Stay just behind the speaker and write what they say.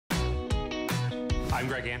I'm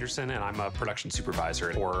Greg Anderson, and I'm a production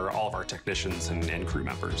supervisor for all of our technicians and crew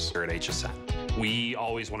members here at HSN. We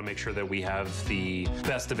always want to make sure that we have the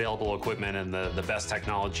best available equipment and the best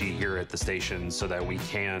technology here at the station so that we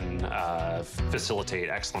can facilitate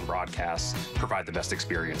excellent broadcasts, provide the best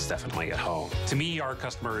experience definitely at home. To me, our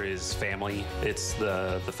customer is family. It's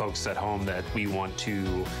the folks at home that we want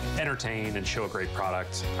to entertain and show a great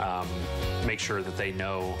product, make sure that they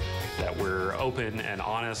know that we're open and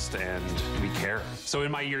honest and we care. So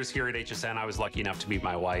in my years here at HSN, I was lucky enough to meet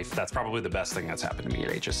my wife. That's probably the best thing that's happened to me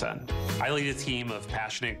at HSN. I lead a team of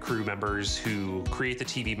passionate crew members who create the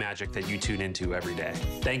TV magic that you tune into every day.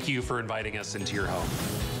 Thank you for inviting us into your home.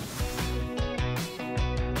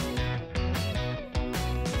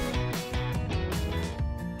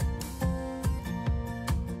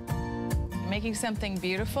 Making something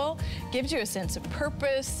beautiful gives you a sense of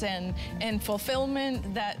purpose and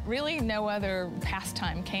fulfillment that really no other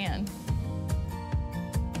pastime can.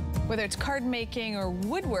 Whether it's card making or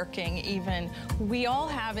woodworking even, we all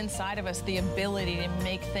have inside of us the ability to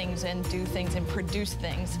make things and do things and produce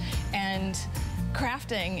things. And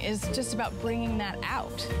crafting is just about bringing that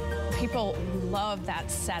out. People love that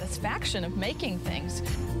satisfaction of making things.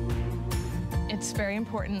 It's very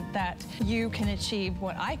important that you can achieve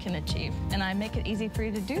what I can achieve, and I make it easy for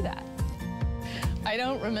you to do that. I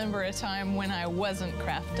don't remember a time when I wasn't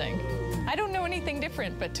crafting. I don't know anything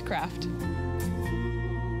different but to craft.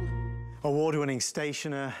 Award-winning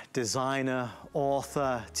stationer, designer,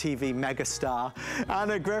 author, TV megastar.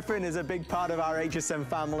 Anna Griffin is a big part of our HSN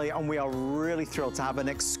family, and we are really thrilled to have an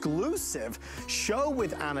exclusive show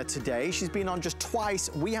with Anna today. She's been on just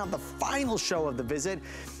twice. We have the final show of the visit.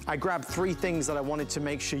 I grabbed 3 things that I wanted to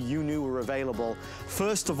make sure you knew were available.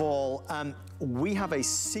 First of all, we have a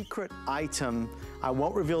secret item. I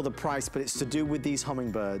won't reveal the price, but it's to do with these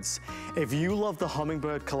hummingbirds. If you love the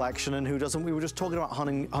hummingbird collection, and who doesn't, we were just talking about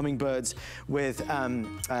hummingbirds with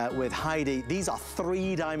Heidi. These are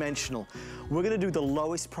 3-dimensional. We're gonna do the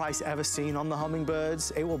lowest price ever seen on the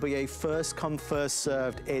hummingbirds. It will be a first come, first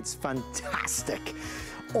served. It's fantastic.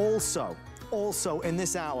 Also in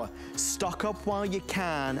this hour, stock up while you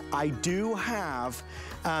can. I do have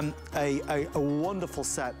a wonderful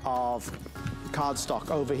set of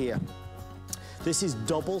cardstock over here. This is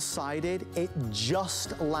double-sided. It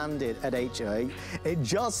just landed at HA. It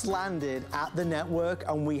just landed at the network,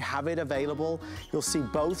 and we have it available. You'll see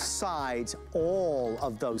both sides, all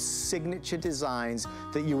of those signature designs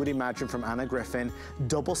that you would imagine from Anna Griffin.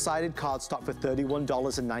 Double-sided cardstock for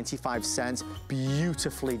 $31.95.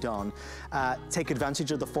 Beautifully done. Take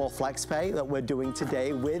advantage of the 4 flex pay that we're doing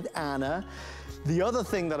today with Anna. The other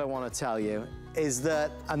thing that I want to tell you is that,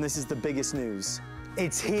 and this is the biggest news,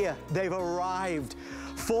 it's here. They've arrived.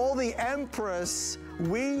 For the Empress,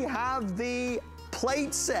 we have the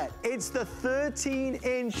plate set. It's the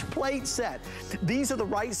 13-inch plate set. These are the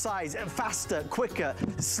right size, faster, quicker,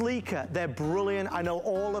 sleeker. They're brilliant. I know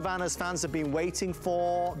all of Anna's fans have been waiting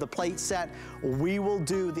for the plate set. We will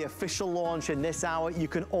do the official launch in this hour. You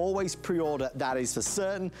can always pre-order, that is for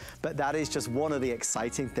certain, but that is just one of the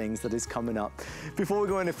exciting things that is coming up. Before we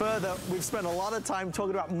go any further, we've spent a lot of time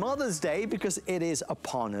talking about Mother's Day because it is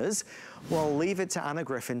upon us. We'll leave it to Anna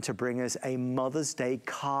Griffin to bring us a Mother's Day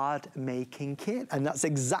card making kit. And that's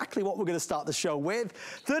exactly what we're going to start the show with.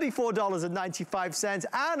 $34.95.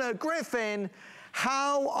 Anna Griffin,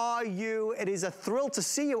 how are you? It is a thrill to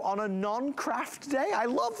see you on a non-craft day. I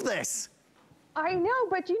love this. I know,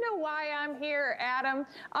 but you know why I'm here, Adam?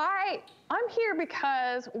 I'm here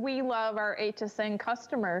because we love our HSN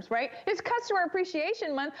customers, right? It's Customer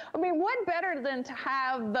Appreciation Month. I mean, what better than to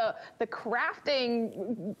have the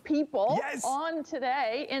crafting people on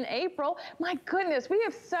today in April? My goodness, we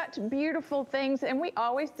have such beautiful things, and we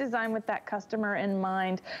always design with that customer in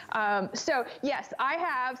mind. So yes, I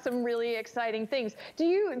have some really exciting things. How do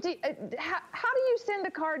you send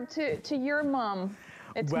a card to your mom?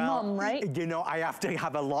 It's mom, right? You know, I have to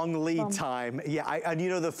have a long lead time. Yeah, and you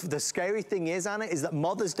know, the scary thing is, Anna, is that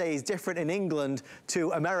Mother's Day is different in England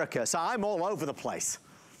to America. So I'm all over the place.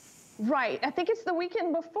 Right, I think it's the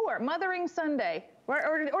weekend before, Mothering Sunday.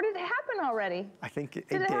 Or did it happen already? I think it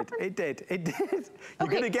did. It did. You're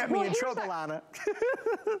going to get me in trouble, Anna.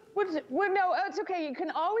 Well, no, it's okay. You can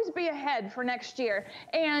always be ahead for next year.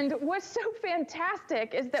 And what's so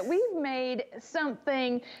fantastic is that we've made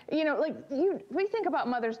something, you know, like we think about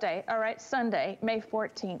Mother's Day, all right, Sunday, May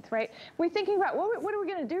 14th, right? We're thinking about what are we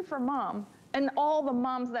going to do for mom? and all the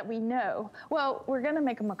moms that we know, well, we're gonna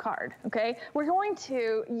make them a card, okay? We're going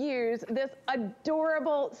to use this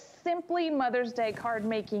adorable Simply Mother's Day card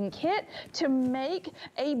making kit to make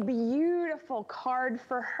a beautiful card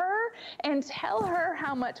for her and tell her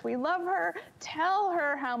how much we love her, tell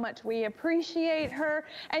her how much we appreciate her.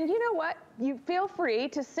 And you know what? You feel free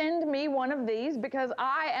to send me one of these because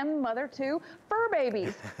I am mother to fur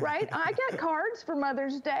babies, right? I get cards for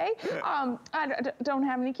Mother's Day. I don't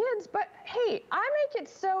have any kids, but hey, I make it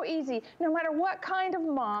so easy. No matter what kind of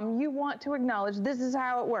mom you want to acknowledge, this is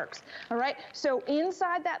how it works, all right? So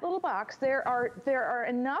inside that little box, there are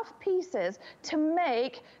enough pieces to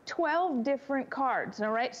make 12 different cards,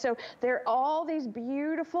 all right? So there are all these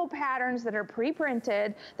beautiful patterns that are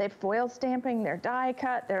pre-printed. They're foil stamping, they're die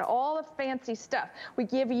cut, they're all the fancy stuff. We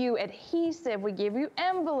give you adhesive, we give you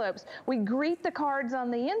envelopes, we greet the cards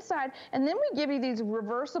on the inside, and then we give you these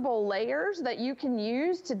reversible layers that you can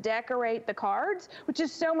use to decorate the cards, which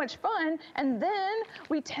is so much fun. And then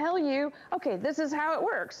we tell you, okay, this is how it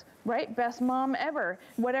works, right? Best mom ever.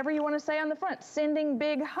 Whatever you want to say on the front, sending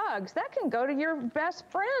big hugs. That can go to your best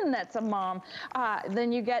friend that's a mom.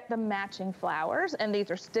 Then you get the matching flowers, and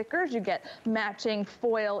these are stickers. You get matching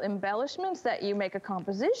foil embellishments that you make a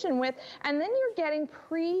composition with, and then you're getting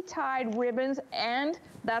pre-tied ribbons, and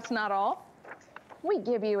that's not all. We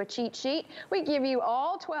give you a cheat sheet. We give you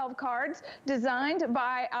all 12 cards designed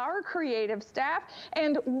by our creative staff,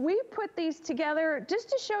 and we put these together just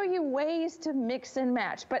to show you ways to mix and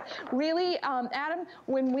match. But really, Adam,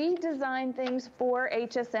 when we design things for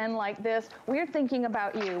HSN like this, we're thinking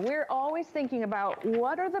about you. We're always thinking about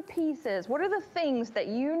what are the pieces, what are the things that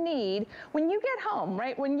you need when you get home,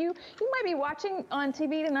 right? When you might be watching on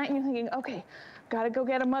TV tonight and you're thinking, okay, got to go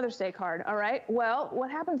get a Mother's Day card, all right? Well,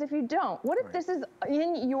 what happens if you don't? What if this is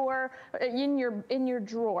in your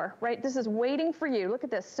drawer, right? This is waiting for you. Look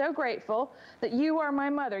at this, so grateful that you are my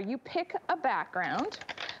mother. You pick a background,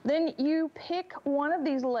 then you pick one of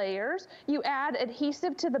these layers, you add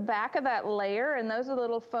adhesive to the back of that layer, and those are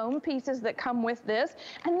little foam pieces that come with this.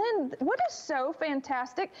 And then what is so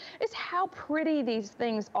fantastic is how pretty these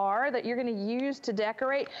things are that you're gonna use to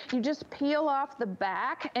decorate. You just peel off the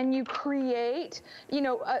back and you create, you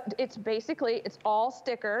know, it's all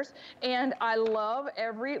stickers, and I love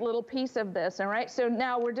every little piece of this, all right? So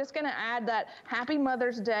now we're just gonna add that Happy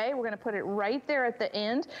Mother's Day. We're gonna put it right there at the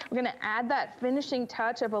end. We're gonna add that finishing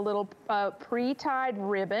touch of a little pre-tied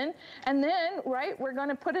ribbon, and then, right, we're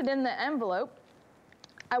gonna put it in the envelope.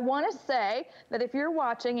 I want to say that if you're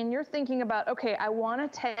watching and you're thinking about, okay, I want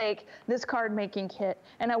to take this card making kit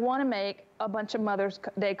and I want to make a bunch of Mother's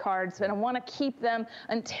Day cards and I want to keep them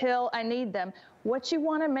until I need them, what you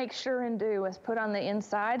want to make sure and do is put on the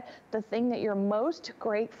inside the thing that you're most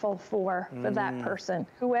grateful for that person.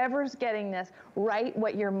 Whoever's getting this, write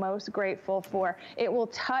what you're most grateful for. It will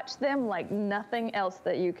touch them like nothing else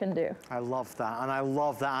that you can do. I love that, and I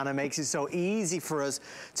love that, and it makes it so easy for us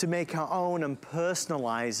to make our own and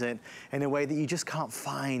personalize it in a way that you just can't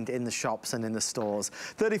find in the shops and in the stores.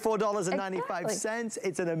 $34.95. Exactly.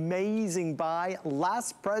 It's an amazing buy.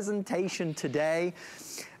 Last presentation today.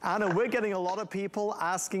 Anna, we're getting a lot of people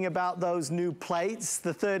asking about those new plates,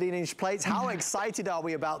 the 13-inch plates. How excited are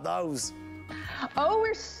we about those? Oh,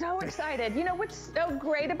 we're so excited. You know what's so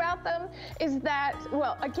great about them is that,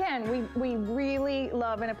 well, again, we really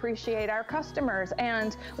love and appreciate our customers,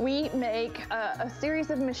 and we make a series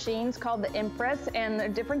of machines called the Impress, and they're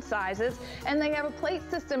different sizes, and they have a plate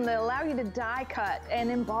system that allow you to die cut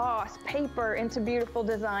and emboss paper into beautiful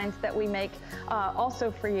designs that we make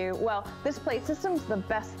also for you. Well, this plate system's the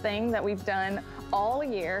best thing that we've done all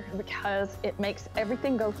year because it makes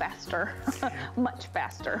everything go faster, much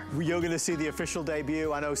faster. You're going to see the official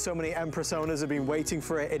debut. I know so many Empress owners have been waiting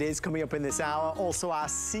for it. It is coming up in this hour. Also, our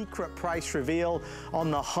secret price reveal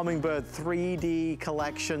on the Hummingbird 3D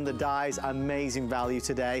collection. The dies, amazing value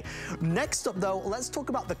today. Next up, though, let's talk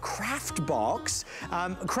about the Craft Box.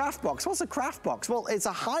 Craft Box, what's a Craft Box? Well, it's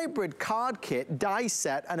a hybrid card kit, die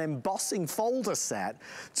set, and embossing folder set.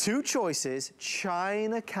 Two choices,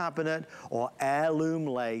 china cabinet or heirloom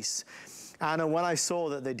lace. Anna, when I saw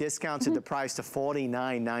that they discounted the price to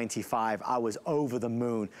 $49.95, I was over the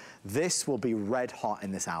moon. This will be red hot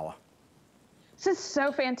in this hour. This is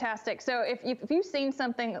so fantastic. So if you've seen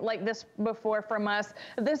something like this before from us,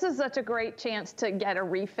 this is such a great chance to get a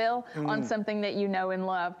refill on something that you know and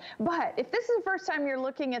love. But if this is the first time you're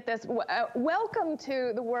looking at this, welcome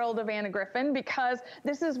to the world of Anna Griffin, because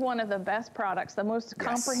this is one of the best products, the most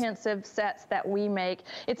comprehensive sets that we make.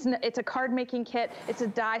 It's a card making kit, it's a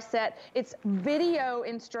die set, it's video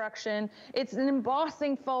instruction, it's an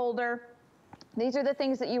embossing folder. These are the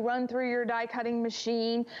things that you run through your die cutting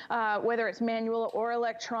machine, whether it's manual or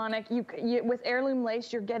electronic. With heirloom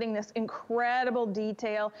lace, you're getting this incredible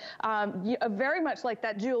detail, very much like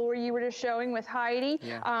that jewelry you were just showing with Heidi.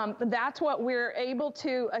 Yeah. That's what we're able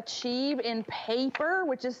to achieve in paper,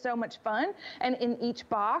 which is so much fun. And in each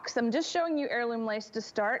box, I'm just showing you heirloom lace to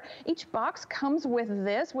start. Each box comes with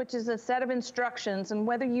this, which is a set of instructions. And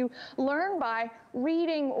whether you learn by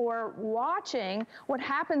reading or watching, what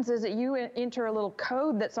happens is that you enter a little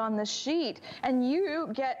code that's on the sheet, and you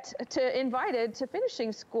get invited to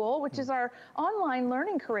finishing school, which is our online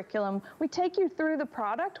learning curriculum. We take you through the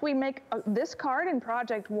product. We make this card in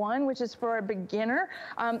Project 1, which is for a beginner.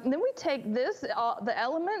 Then we take the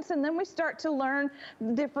elements, and then we start to learn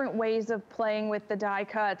different ways of playing with the die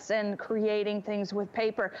cuts and creating things with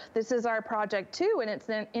paper. This is our Project 2, and it's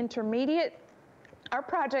an intermediate. Our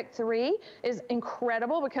Project 3 is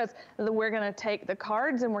incredible because we're going to take the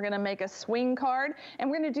cards and we're going to make a swing card, and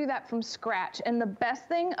we're going to do that from scratch. And the best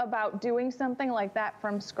thing about doing something like that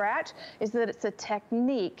from scratch is that it's a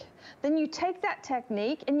technique. Then you take that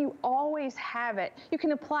technique and you always have it. You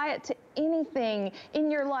can apply it to anything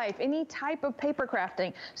in your life, any type of paper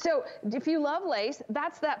crafting. So if you love lace,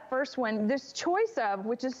 that's that first one. This choice of,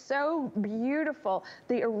 which is so beautiful,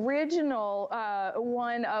 the original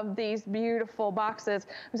one of these beautiful boxes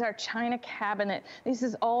was our China cabinet. This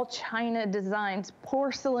is all China designs,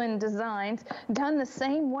 porcelain designs, done the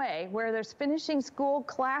same way, where there's finishing school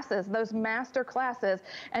classes, those master classes.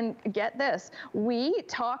 And get this, we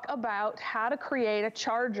talk about how to create a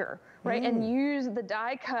charger, right? And use the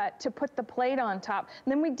die cut to put the plate on top.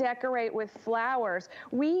 And then we decorate with flowers.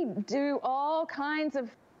 We do all kinds of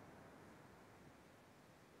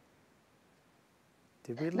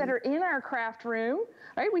that are in our craft room,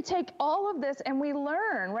 right? We take all of this and we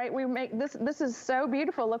learn, right? We make this is so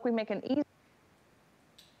beautiful. Look, we make an easy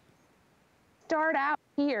start out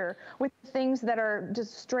here with things that are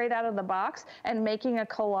just straight out of the box and making a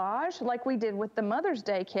collage like we did with the Mother's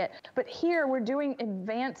Day kit. But here we're doing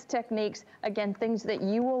advanced techniques, again, things that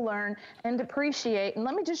you will learn and appreciate. And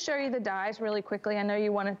let me just show you the dies really quickly. I know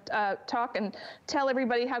you want to talk and tell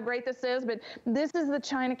everybody how great this is, but this is the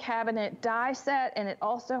China cabinet die set, and it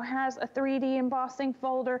also has a 3D embossing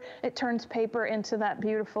folder. It turns paper into that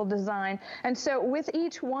beautiful design. And so with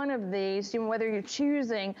each one of these, whether you're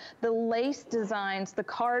choosing the lace designs, the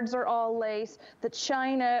cards are all lace. The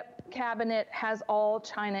China cabinet has all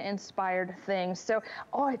China inspired things. So,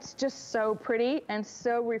 it's just so pretty and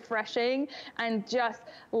so refreshing and just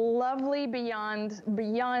lovely beyond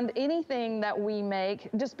anything that we make,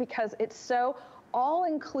 just because it's so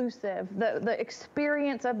all-inclusive. The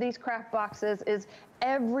experience of these craft boxes is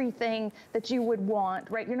everything that you would want,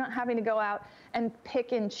 right? You're not having to go out and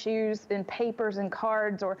pick and choose in papers and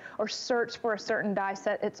cards or search for a certain die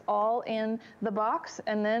set. It's all in the box,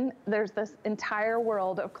 and then there's this entire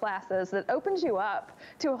world of classes that opens you up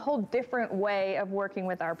to a whole different way of working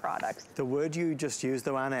with our products. The word you just used,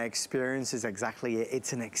 though, Anna, experience, is exactly it.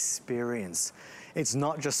 It's an experience. It's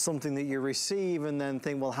not just something that you receive and then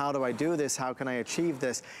think, well, how do I do this? How can I achieve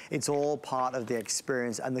this? It's all part of the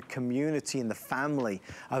experience, and the community and the family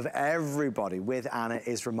of everybody with Anna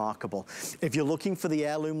is remarkable. If you're looking for the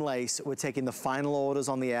heirloom lace, we're taking the final orders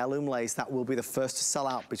on the heirloom lace. That will be the first to sell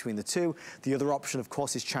out between the two. The other option, of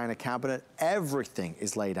course, is China cabinet. Everything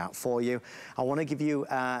is laid out for you. I want to give you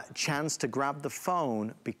a chance to grab the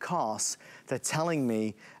phone because they're telling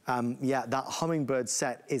me, yeah, that hummingbird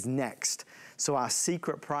set is next. So our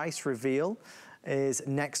secret price reveal is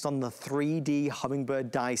next on the 3D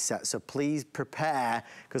hummingbird die set. So please prepare,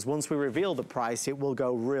 because once we reveal the price, it will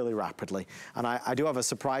go really rapidly. And I do have a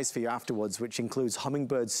surprise for you afterwards, which includes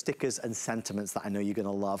hummingbird stickers and sentiments that I know you're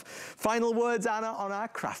gonna love. Final words, Anna, on our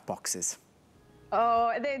craft boxes.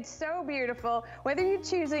 Oh, it's so beautiful. Whether you're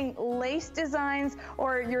choosing lace designs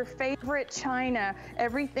or your favorite China,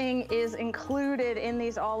 everything is included in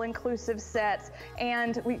these all-inclusive sets.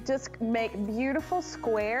 And we just make beautiful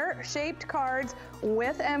square-shaped cards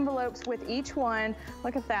with envelopes with each one.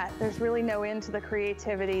 Look at that. There's really no end to the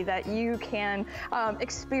creativity that you can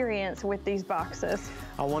experience with these boxes.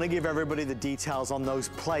 I want to give everybody the details on those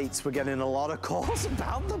plates. We're getting a lot of calls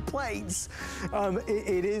about the plates.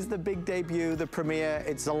 It is the big debut, the premiere.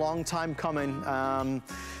 It's a long time coming.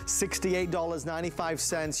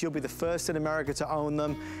 $68.95. You'll be the first in America to own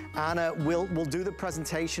them. Anna, we'll do the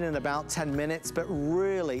presentation in about 10 minutes, but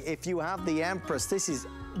really, if you have the Empress, this is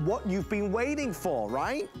what you've been waiting for,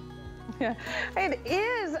 right? Yeah, it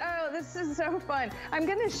is. Oh, this is so fun. I'm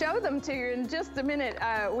going to show them to you in just a minute.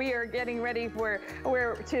 We are getting ready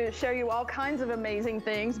to show you all kinds of amazing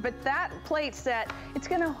things, but that plate set, it's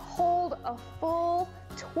going to hold a full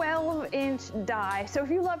 12-inch die. So if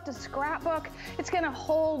you love to scrapbook, it's going to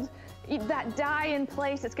hold that die in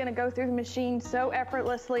place. It's going to go through the machine so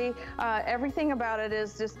effortlessly. Everything about it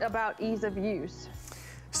is just about ease of use.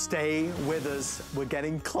 Stay with us. We're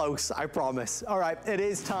getting close, I promise. All right, it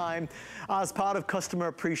is time, as part of Customer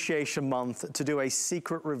Appreciation Month, to do a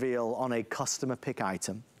secret reveal on a customer pick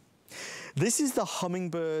item. This is the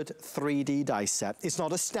Hummingbird 3D die set. It's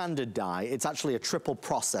not a standard die. It's actually a triple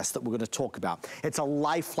process that we're going to talk about. It's a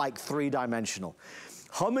lifelike three-dimensional.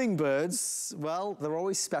 Hummingbirds, well, they're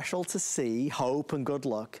always special to see, hope and good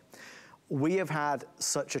luck. We have had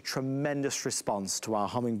such a tremendous response to our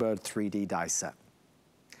Hummingbird 3D die set.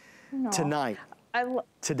 No. Tonight,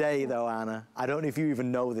 today though, Anna, I don't know if you even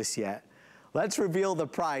know this yet. Let's reveal the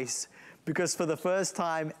price, because for the first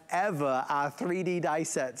time ever, our 3D die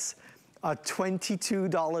sets are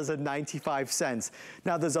 $22.95.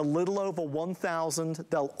 Now, there's a little over 1,000.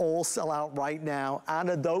 They'll all sell out right now.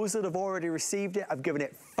 Anna, those that have already received it, I've given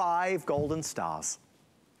it 5 golden stars.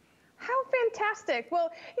 How fantastic. Well,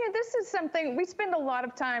 you know, this is something, we spend a lot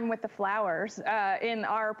of time with the flowers in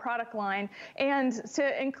our product line, and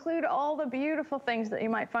to include all the beautiful things that you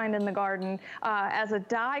might find in the garden as a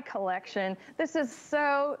die collection, this is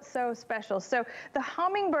so, so special. So the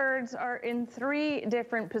hummingbirds are in 3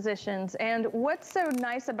 different positions, and what's so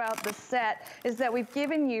nice about the set is that we've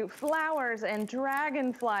given you flowers and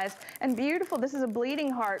dragonflies and beautiful, this is a bleeding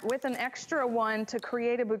heart with an extra one to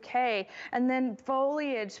create a bouquet, and then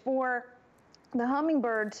foliage for the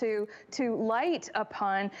hummingbird to light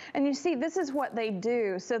upon. And you see, this is what they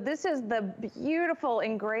do. So this is the beautiful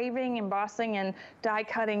engraving, embossing, and die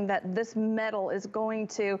cutting that this metal is going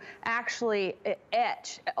to actually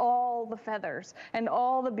etch all the feathers and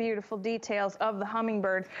all the beautiful details of the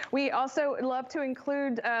hummingbird. We also love to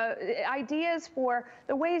include ideas for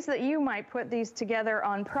the ways that you might put these together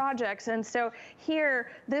on projects. And so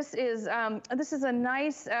here, this is a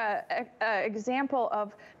nice example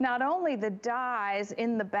of not only the dies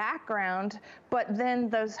in the background, but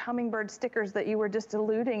then those hummingbird stickers that you were just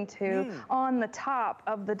alluding to on the top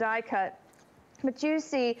of the die cut. But you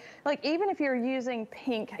see, like, even if you're using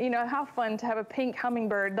pink, you know, how fun to have a pink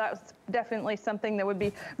hummingbird. That's definitely something that would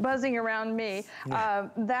be buzzing around me. Yeah.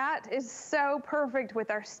 That is so perfect with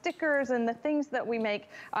our stickers and the things that we make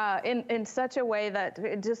in such a way that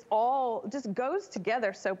it just goes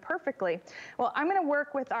together so perfectly. Well, I'm going to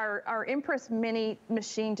work with our Impress Mini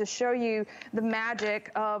machine to show you the magic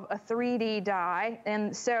of a 3D die.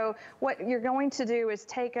 And so what you're going to do is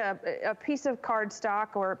take a piece of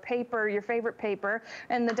cardstock or paper, your favorite paper,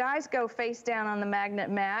 and the dies go face down on the magnet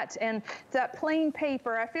mat. And that plain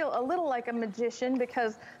paper, I feel a little like a magician,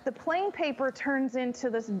 because the plain paper turns into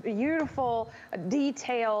this beautiful,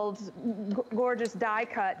 detailed, gorgeous die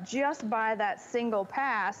cut just by that single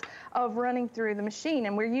pass of running through the machine.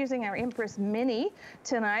 And we're using our Impress Mini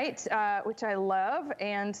tonight, which I love.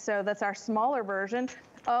 And so that's our smaller version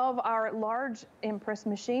of our large Impress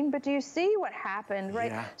machine. But do you see what happened,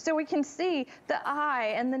 right? Yeah. So we can see the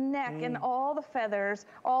eye and the neck and all the feathers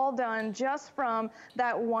all done just from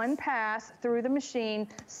that one pass through the machine.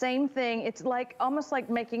 Same thing. It's like almost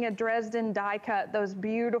like making a Dresden die cut, those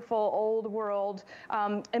beautiful old world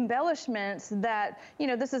embellishments that, you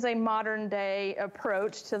know, this is a modern day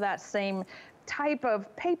approach to that same type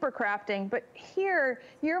of paper crafting, but here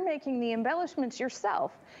you're making the embellishments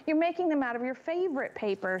yourself. You're making them out of your favorite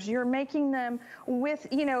papers. You're making them with,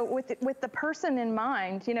 you know, with the person in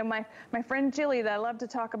mind. You know, my friend Jilly that I love to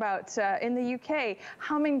talk about in the UK,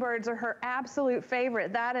 hummingbirds are her absolute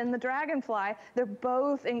favorite. That and the dragonfly, they're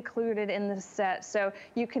both included in the set. So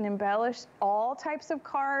you can embellish all types of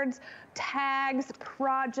cards, tags,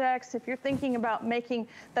 projects. If you're thinking about making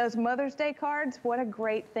those Mother's Day cards, what a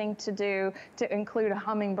great thing to do to include a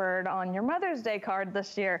hummingbird on your Mother's Day card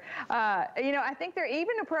this year. You know, I think they're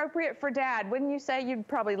even appropriate for Dad. Wouldn't you say you'd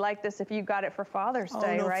probably like this if you got it for Father's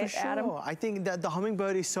Day, right, for sure. Adam? I think that the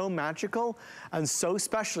hummingbird is so magical and so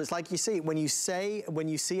special. It's like you see, when you see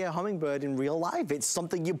a hummingbird in real life, it's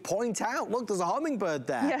something you point out. Look, there's a hummingbird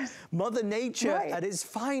there. Yes. Mother Nature at its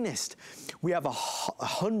finest. We have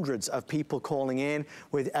hundreds of people calling in,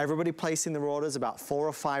 with everybody placing their orders, about 400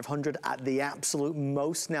 or 500 at the absolute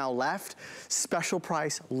most now left. Special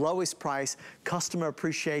price, lowest price, customer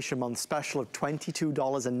appreciation month special of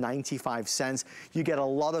 $22.95. You get a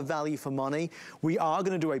lot of value for money. We are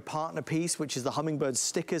going to do a partner piece, which is the Hummingbird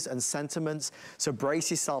stickers and sentiments. So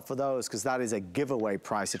brace yourself for those, because that is a giveaway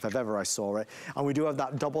price if ever I saw it. And we do have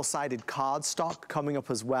that double-sided card stock coming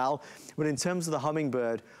up as well. But in terms of the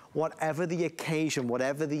Hummingbird, whatever the occasion,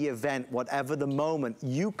 whatever the event, whatever the moment,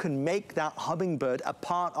 you can make that Hummingbird a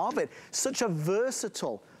part of it. Such a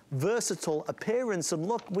versatile appearance and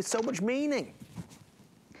look with so much meaning.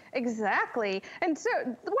 Exactly. And so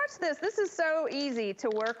watch this. This is so easy to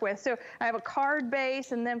work with. So I have a card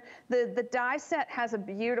base, and then the die set has a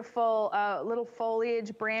beautiful little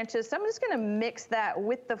foliage branches. So I'm just going to mix that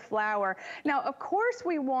with the flower. Now, of course,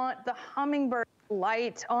 we want the Hummingbird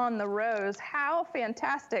light on the rose. How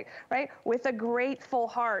fantastic, right? With a grateful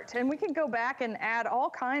heart. And we can go back and add all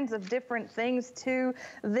kinds of different things to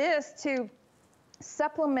this to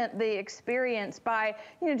supplement the experience by,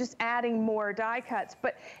 you know, just adding more die cuts.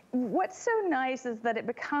 But what's so nice is that it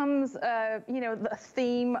becomes, you know, the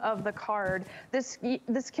theme of the card. This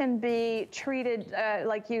can be treated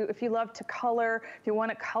like if you love to color, if you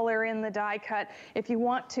want to color in the die cut, if you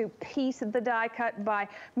want to piece the die cut by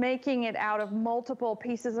making it out of multiple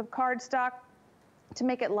pieces of cardstock, to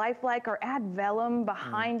make it lifelike, or add vellum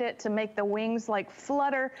behind it to make the wings like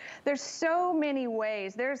flutter. There's so many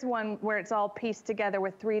ways. There's one where it's all pieced together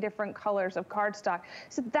with 3 different colors of cardstock.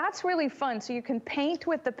 So that's really fun. So you can paint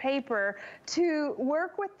with the paper to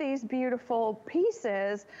work with these beautiful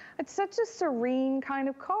pieces. It's such a serene kind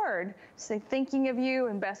of card. Say thinking of you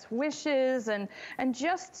and best wishes, and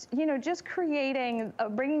just, you know, just creating,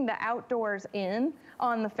 bringing the outdoors in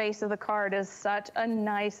on the face of the card is such a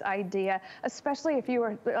nice idea, especially if you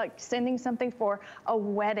are like sending something for a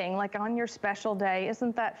wedding, like on your special day.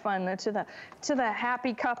 Isn't that fun to the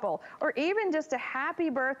happy couple, or even just a happy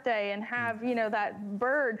birthday and have, you know, that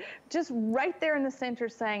bird just right there in the center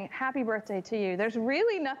saying happy birthday to you. There's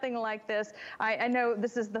really nothing like this. I know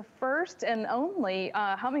this is the first and only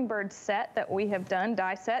Hummingbird set that we have done,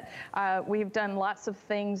 die set. We've done lots of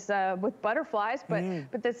things with butterflies, but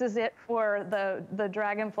this is it for the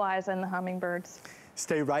dragonflies and the hummingbirds.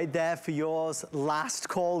 Stay right there for yours. Last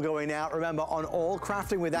call going out. Remember, on all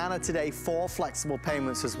Crafting with Anna today, 4 flexible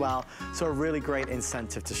payments as well. So a really great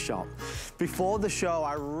incentive to shop. Before the show,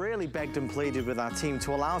 I really begged and pleaded with our team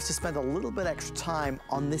to allow us to spend a little bit extra time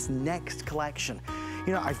on this next collection.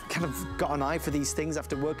 You know, I've kind of got an eye for these things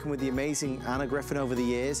after working with the amazing Anna Griffin over the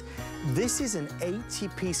years. This is an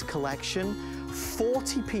 80-piece collection,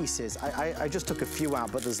 40 pieces. I just took a few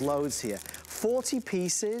out, but there's loads here. 40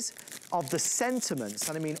 pieces of the sentiments,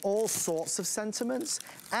 and I mean all sorts of sentiments,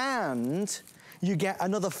 and you get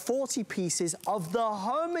another 40 pieces of the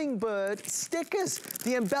Hummingbird stickers,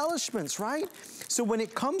 the embellishments, right? So when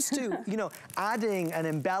it comes to, you know, adding and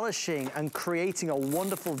embellishing and creating a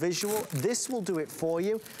wonderful visual, this will do it for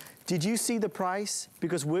you. Did you see the price?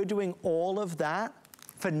 Because we're doing all of that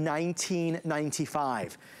for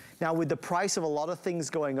 $19.95. Now, with the price of a lot of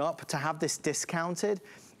things going up, to have this discounted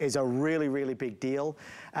is a really, really big deal.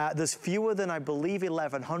 There's fewer than, I believe,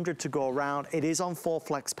 1,100 to go around. It is on 4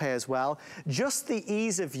 flex pay as well. Just the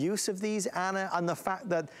ease of use of these, Anna, and the fact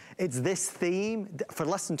that it's this theme, for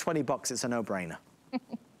less than 20 bucks, it's a no-brainer.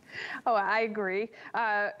 Oh, I agree.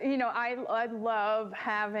 You know, I love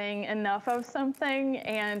having enough of something,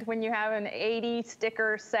 and when you have an 80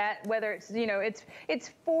 sticker set, whether it's, you know, it's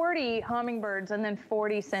 40 hummingbirds and then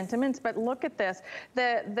 40 sentiments, but look at this.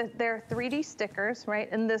 They're 3D stickers, right?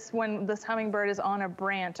 And this hummingbird is on a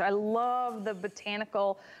branch. I love the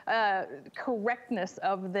botanical correctness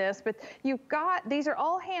of this, but you've got, these are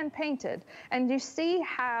all hand painted, and you see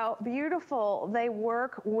how beautiful they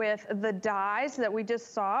work with the dies that we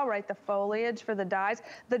just saw, right? The foliage for the dies,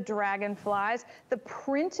 the dragonflies, the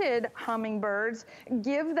printed hummingbirds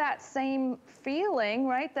give that same feeling,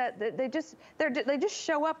 right? That they just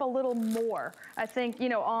show up a little more, I think, you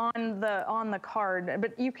know, on the card.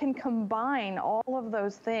 But you can combine all of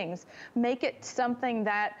those things, make it something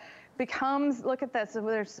that becomes, look at this, so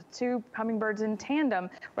there's 2 hummingbirds in tandem,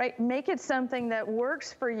 right? Make it something that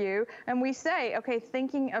works for you. And we say, okay,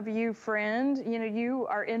 thinking of you, friend, you know, you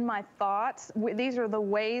are in my thoughts. These are the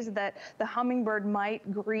ways that the hummingbird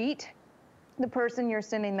might greet the person you're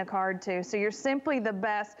sending the card to. So you're simply the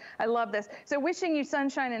best. I love this. So wishing you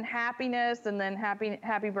sunshine and happiness, and then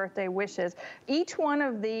happy birthday wishes. Each one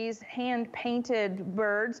of these hand-painted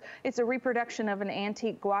birds, it's a reproduction of an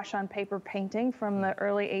antique gouache on paper painting from the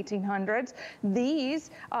early 1800s.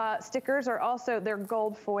 These stickers are also, they're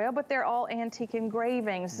gold foil, but they're all antique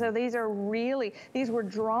engravings. So these were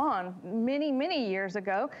drawn many, many years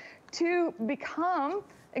ago to become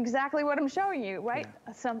exactly what I'm showing you, right?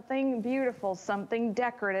 Yeah. Something beautiful, something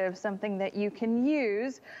decorative, something that you can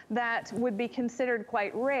use that would be considered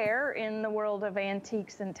quite rare in the world of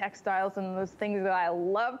antiques and textiles and those things that I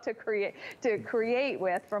love to create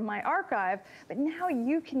with from my archive, but now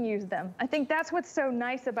you can use them. I think that's what's so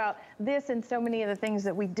nice about this and so many of the things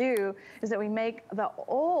that we do is that we make the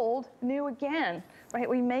old new again, right?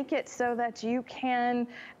 We make it so that you can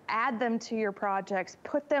add them to your projects,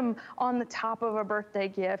 put them on the top of a birthday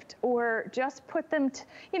gift, or just put them,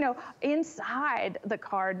 you know, inside the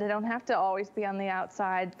card. They don't have to always be on the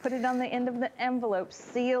outside. Put it on the end of the envelope,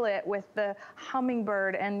 seal it with the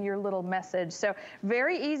hummingbird and your little message. So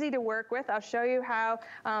very easy to work with. I'll show you how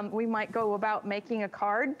we might go about making a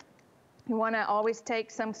card. You want to always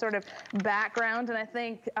take some sort of background, and I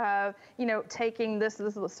think, you know, taking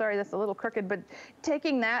sorry, that's a little crooked, but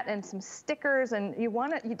taking that and some stickers, and you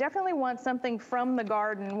definitely want something from the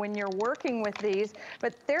garden when you're working with these.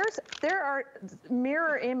 But there are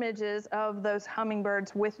mirror images of those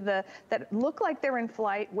hummingbirds with that look like they're in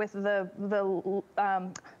flight with the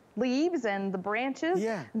leaves and the branches.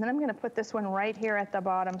 Yeah. And then I'm going to put this one right here at the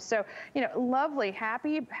bottom. So, you know, lovely,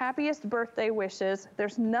 happiest birthday wishes.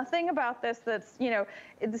 There's nothing about this that's, you know,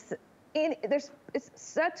 it's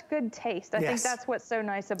such good taste. I think that's what's so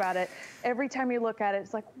nice about it. Every time you look at it,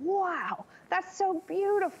 it's like, wow, that's so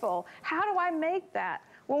beautiful. How do I make that?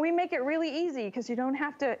 Well, we make it really easy because you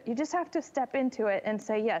just have to step into it and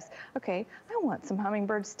say, yes, okay, I want some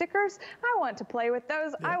hummingbird stickers. I want to play with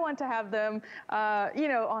those. Yeah. I want to have them, you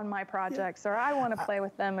know, on my projects, or I want to play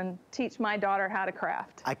with them and teach my daughter how to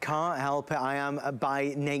craft. I can't help it. I am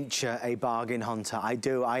by nature a bargain hunter. I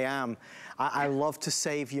do, I am. I love to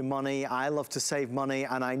save you money. I love to save money.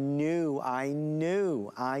 And I knew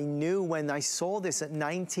when I saw this at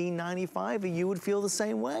 $19.95, you would feel the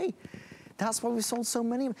same way. That's why we sold so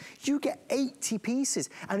many. You get 80 pieces,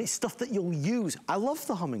 and it's stuff that you'll use. I love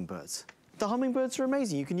the hummingbirds. The hummingbirds are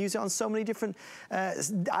amazing. You can use it on so many different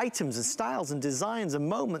items and styles and designs and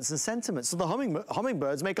moments and sentiments. So the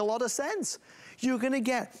hummingbirds make a lot of sense. You're gonna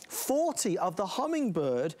get 40 of the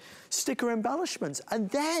hummingbird sticker embellishments, and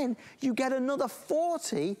then you get another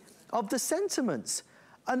 40 of the sentiments.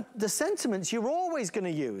 And the sentiments you're always going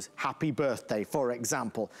to use. Happy birthday, for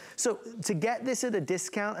example. So to get this at a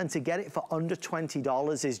discount and to get it for under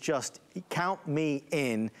 $20 is just, count me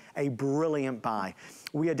in, a brilliant buy.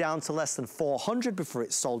 We are down to less than 400 before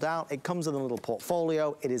it's sold out. It comes in a little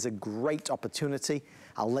portfolio. It is a great opportunity.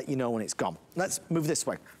 I'll let you know when it's gone. Let's move this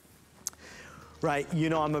way. Right, you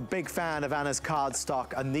know I'm a big fan of Anna's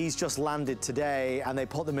cardstock, and these just landed today, and they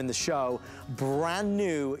put them in the show. Brand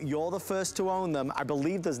new, you're the first to own them. I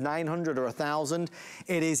believe there's 900 or 1,000.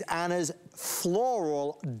 It is Anna's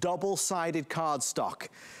floral double-sided cardstock.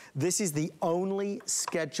 This is the only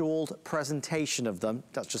scheduled presentation of them.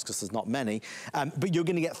 That's just because there's not many. But you're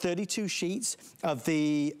gonna get 32 sheets of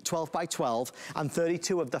the 12 by 12 and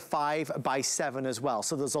 32 of the 5 by 7 as well.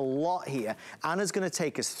 So there's a lot here. Anna's gonna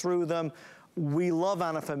take us through them. We love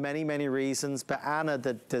Anna for many, many reasons, but Anna,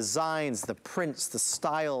 the designs, the prints, the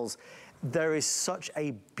styles, there is such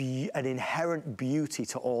an inherent beauty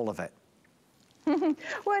to all of it.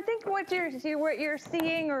 Well, I think what you're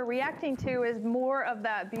seeing or reacting to is more of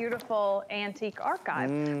that beautiful antique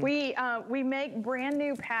archive. We make brand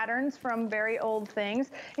new patterns from very old things.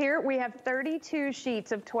 Here we have 32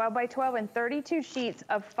 sheets of 12 by 12 and 32 sheets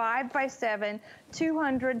of 5 by 7,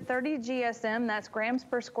 230 GSM, that's grams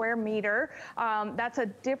per square meter. That's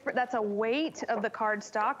a weight of the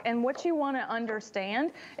cardstock. And what you want to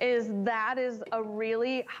understand is that is a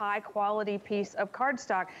really high quality piece of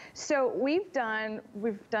cardstock. So we've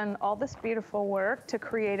done all this beautiful work to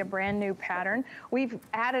create a brand new pattern. We've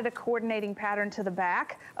added a coordinating pattern to the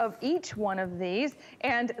back of each one of these,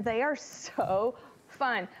 and they are so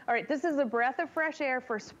fun. All right, this is a breath of fresh air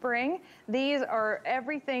for spring. These are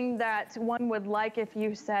everything that one would like if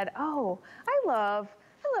you said, oh, I love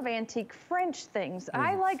antique French things.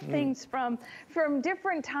 I like things from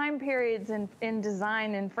different time periods in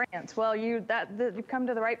design in France. Well, you come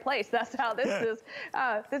to the right place. That's how this is.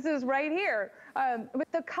 This is right here. With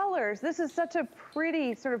the colors, this is such a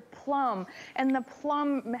pretty sort of plum, and the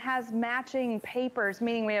plum has matching papers,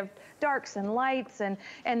 meaning we have darks and lights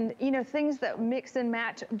and you know, things that mix and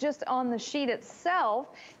match just on the sheet itself,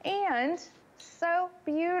 and so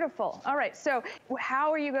beautiful. All right, so what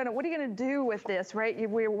are you gonna do with this, right?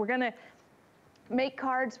 We're gonna make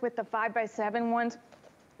cards with the 5 by 7 ones.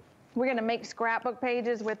 We're gonna make scrapbook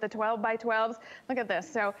pages with the 12 by 12s. Look at this.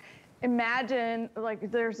 So imagine,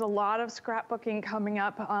 like, there's a lot of scrapbooking coming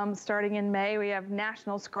up starting in May. We have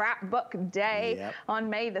National Scrapbook Day on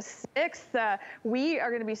May the 6th. We are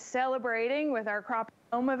going to be celebrating with our Crop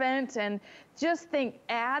Home event, and just think,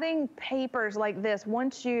 adding papers like this,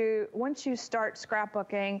 once you start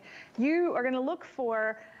scrapbooking, you are going to look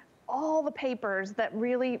for all the papers that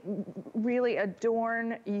really, really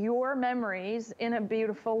adorn your memories in a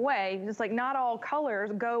beautiful way. Just like not all colors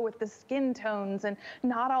go with the skin tones, and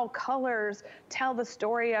not all colors tell the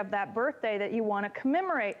story of that birthday that you want to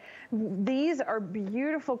commemorate. These are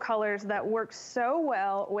beautiful colors that work so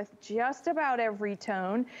well with just about every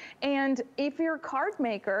tone. And if you're a card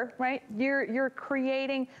maker, right, you're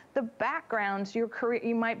creating the backgrounds. You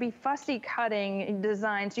might be fussy cutting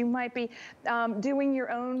designs. You might be doing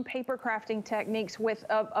your own paper crafting techniques with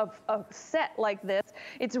a set like this.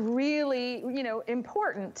 It's really, you know,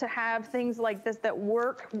 important to have things like this that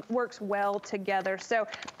works well together. So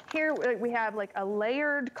here we have like a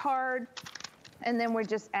layered card, and then we're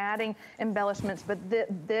just adding embellishments, but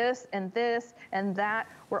this and this and that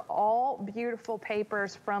were all beautiful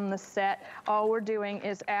papers from the set. All we're doing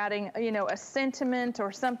is adding, you know, a sentiment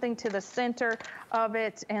or something to the center of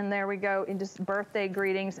it, and there we go, in just birthday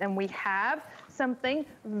greetings, and we have something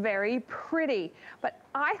very pretty. But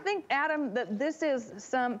I think, Adam, that this is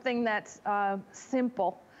something that's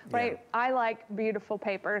simple. Right? Yeah. I like beautiful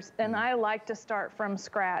papers, and I like to start from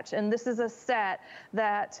scratch. And this is a set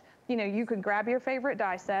that, you know, you could grab your favorite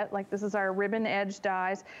die set. Like, this is our ribbon edge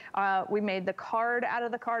dies. We made the card out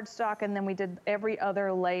of the cardstock, and then we did every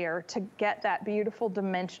other layer to get that beautiful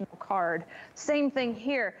dimensional card. Same thing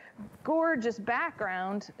here. Gorgeous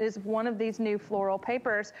background is one of these new floral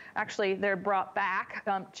papers. Actually, they're brought back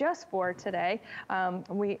just for today. I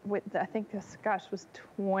think this, gosh, was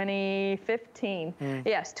 2015.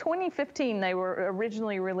 Yes, 2015 they were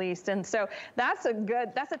originally released, and so that's a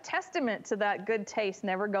testament to that good taste,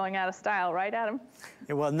 never going out of style, right, Adam?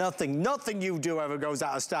 Yeah, well, nothing you do ever goes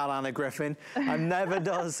out of style, Anna Griffin, and never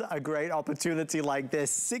does a great opportunity like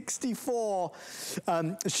this. 64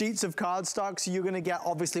 sheets of cardstock, so you're going to get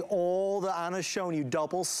obviously all that Anna's shown you,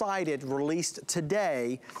 double-sided, released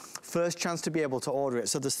today. First chance to be able to order it.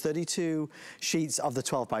 So there's 32 sheets of the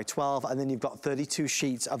 12 by 12, and then you've got 32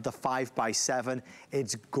 sheets of the 5 by 7.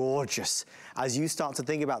 It's gorgeous. As you start to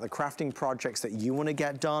think about the crafting projects that you want to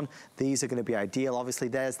get done, these are going to be ideal. Obviously,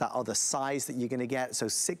 there's that other size that you're going to get. So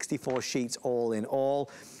 64 sheets all in all.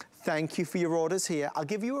 Thank you for your orders here. I'll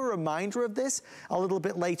give you a reminder of this a little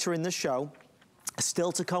bit later in the show.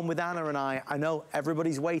 Still to come with Anna and I know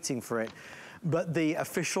everybody's waiting for it, but the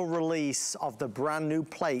official release of the brand new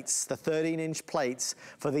plates, the 13-inch plates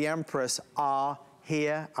for the Empress, are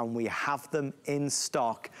here, and we have them in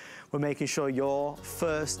stock. We're making sure you're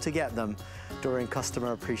first to get them during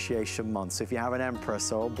Customer Appreciation Month. So if you have an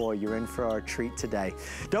Empress, oh boy, you're in for a treat today.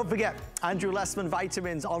 Don't forget, Andrew Lessman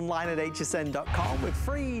Vitamins online at hsn.com with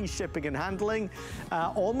free shipping and handling.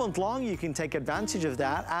 All month long, you can take advantage of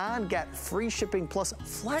that and get free shipping plus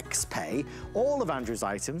flex pay. All of Andrew's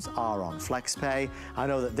items are on flex pay. I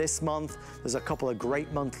know that this month, there's a couple of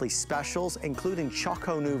great monthly specials, including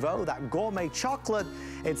Choco Nouveau, that gourmet chocolate.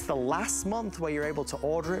 It's the last month where you're able to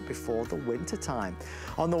order it before the winter time.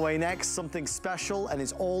 On the way next, something special, and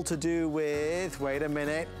it's all to do with, wait a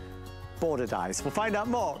minute, border dies. We'll find out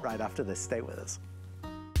more right after this. Stay with us.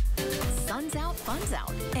 Sun's out, fun's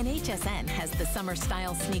out, and HSN has the summer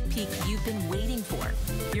style sneak peek you've been waiting for.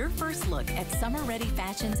 Your first look at summer-ready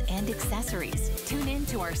fashions and accessories. Tune in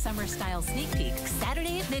to our summer style sneak peek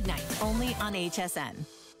Saturday at midnight, only on HSN.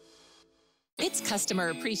 It's Customer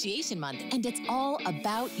Appreciation Month, and it's all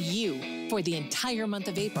about you. For the entire month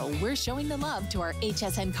of April, we're showing the love to our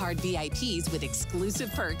HSN Card VIPs with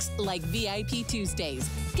exclusive perks like VIP Tuesdays.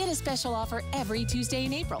 Get a special offer every Tuesday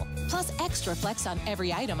in April, plus extra flex on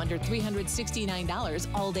every item under $369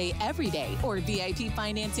 all day, every day, or VIP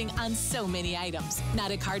financing on so many items.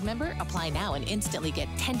 Not a card member? Apply now and instantly get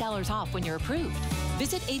 $10 off when you're approved.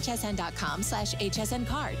 Visit hsn.com/HSN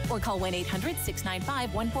Card or call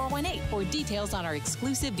 1-800-695-1418 for details on our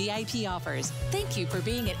exclusive VIP offers. Thank you for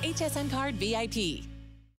being at HSN Card VIP.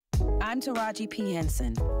 I'm Taraji P.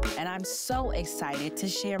 Henson, and I'm so excited to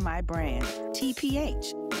share my brand,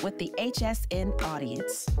 TPH, with the HSN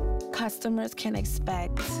audience. Customers can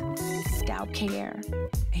expect scalp care.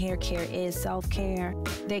 Hair care is self-care.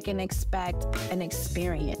 They can expect an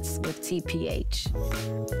experience with TPH.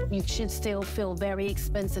 You should still feel very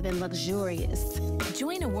expensive and luxurious.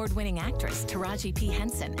 Join award-winning actress Taraji P.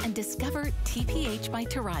 Henson and discover TPH by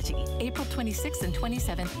Taraji, April 26th and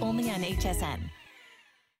 27th, only on HSN.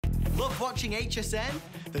 Love watching HSN?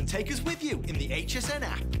 Then take us with you in the HSN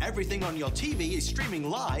app. Everything on your TV is streaming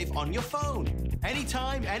live on your phone.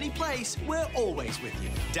 Anytime, any place, we're always with you.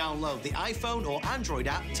 Download the iPhone or Android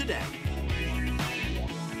app today.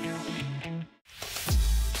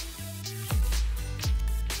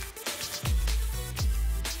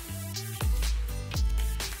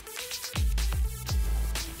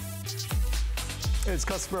 It's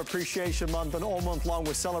Customer Appreciation Month, and all month long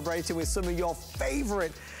we're celebrating with some of your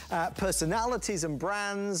favorite personalities and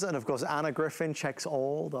brands. And of course, Anna Griffin checks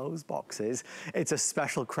all those boxes. It's a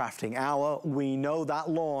special crafting hour. We know that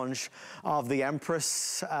launch of the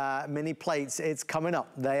Empress mini plates, it's coming up.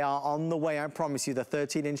 They are on the way, I promise you. The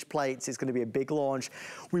 13-inch plates, it's gonna be a big launch.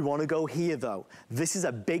 We wanna go here though. This is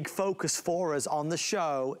a big focus for us on the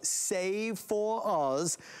show. Save for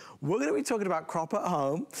us. We're gonna be talking about crop at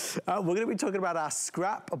home. We're gonna be talking about our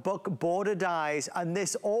scrapbook border dies, and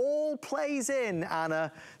this all plays in,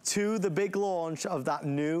 Anna, to the big launch of that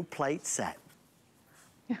new plate set.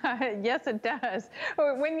 Yes, it does.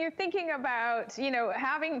 When you're thinking about, you know,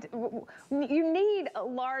 you need a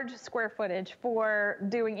large square footage for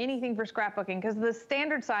doing anything for scrapbooking, because the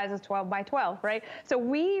standard size is 12 by 12, right? So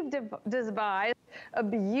we've devised a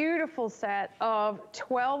beautiful set of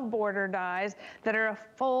 12 border dies that are a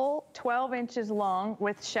full 12 inches long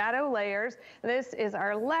with shadow layers. This is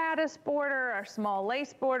our lattice border, our small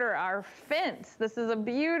lace border, our fence. This is a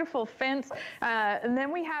beautiful fence. And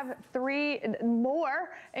then we have 3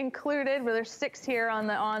 more included, where there's 6 here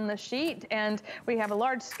on the sheet, and we have a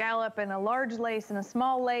large scallop and a large lace and a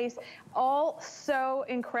small lace, all so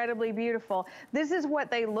incredibly beautiful. This is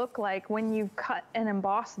what they look like when you cut and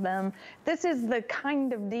emboss them. This is the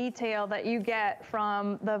kind of detail that you get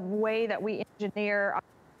from the way that we engineer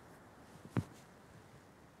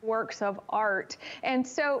works of art. And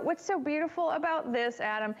so what's so beautiful about this,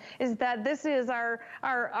 Adam, is that this is our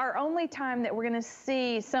only time that we're going to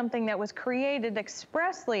see something that was created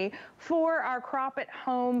expressly for our Crop at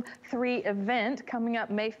Home 3 event coming up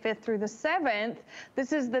May 5th through the 7th.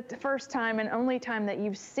 This is the first time and only time that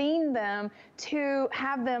you've seen them to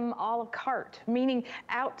have them a la carte, meaning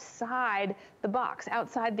outside the box,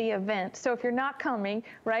 outside the event. So if you're not coming,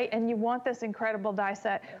 right, and you want this incredible die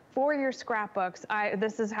set for your scrapbooks,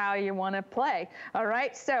 this is how you want to play. All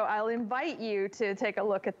right, so I'll invite you to take a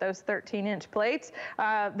look at those 13-inch plates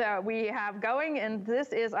that we have going, and this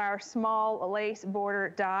is our small lace border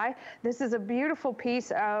die. This is a beautiful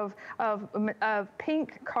piece of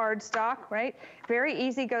pink cardstock, right? Very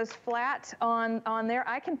easy, goes flat on there.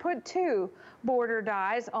 I can put 2 border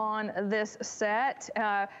dies on this set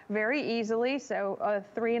very easily. So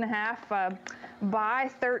 3.5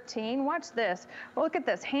 by 13. Watch this. Look at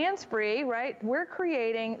this, hands-free, right? We're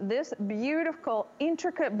creating this beautiful,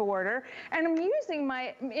 intricate border, and I'm using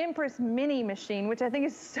my Empress mini machine, which I think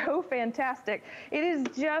is so fantastic. It is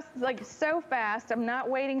just like so fast. I'm not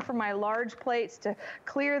waiting for my large plates to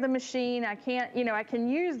clear the machine. I can't, you know, I can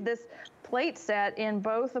use this plate set in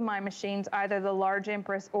both of my machines, either the large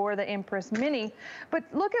Empress or the Empress Mini. But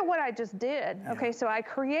look at what I just did. Yeah. Okay, so I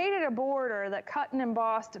created a border that cut and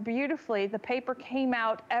embossed beautifully. The paper came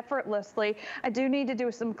out effortlessly. I do need to do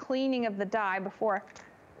some cleaning of the die before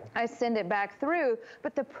I send it back through,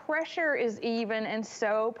 but the pressure is even and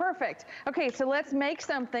so perfect. Okay, so let's make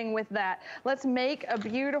something with that. Let's make a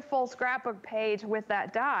beautiful scrapbook page with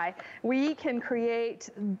that die. We can create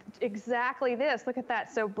exactly this. Look at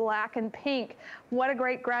that, so black and pink. What a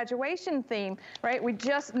great graduation theme, right? We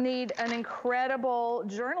just need an incredible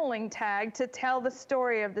journaling tag to tell the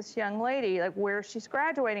story of this young lady, like where she's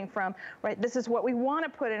graduating from, right? This is what we want to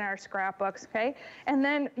put in our scrapbooks, okay? And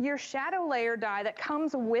then your shadow layer die that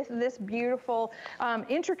comes with this beautiful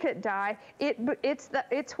intricate die,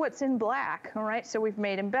 it's what's in black, all right? So we've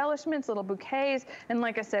made embellishments, little bouquets, and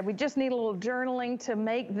like I said, we just need a little journaling to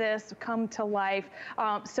make this come to life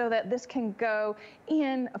so that this can go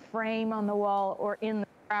in a frame on the wall or in the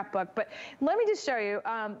scrapbook. But let me just show you,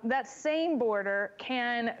 that same border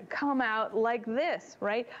can come out like this,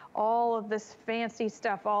 right? All of this fancy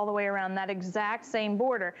stuff all the way around, that exact same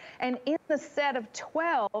border. And in the set of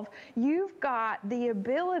 12, you've got the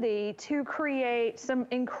ability to create some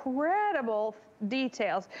incredible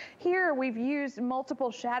details. Here we've used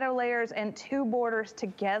multiple shadow layers and 2 borders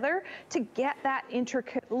together to get that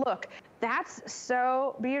intricate look. That's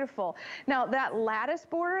so beautiful. Now that lattice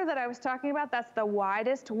border that I was talking about, that's the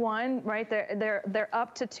widest one, right? They're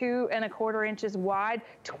up to 2¼ inches wide,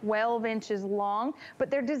 12 inches long,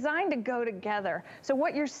 but they're designed to go together. So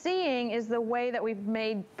what you're seeing is the way that we've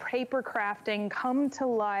made paper craft crafting come to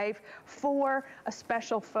life for a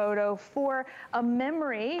special photo, for a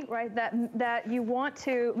memory, right, that you want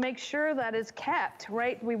to make sure that is kept,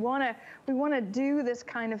 right? We want to do this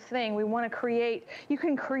kind of thing. We want to create, you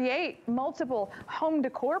can create multiple home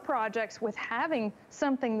decor projects with having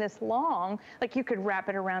something this long. Like you could wrap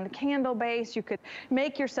it around a candle base, you could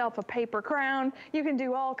make yourself a paper crown, you can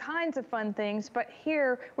do all kinds of fun things, but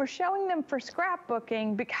here we're showing them for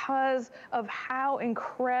scrapbooking because of how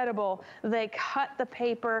incredible they cut the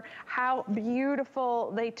paper, how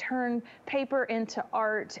beautiful they turn paper into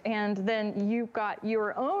art, and then you've got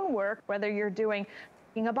your own work, whether you're doing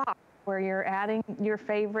a box, where you're adding your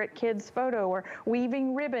favorite kid's photo or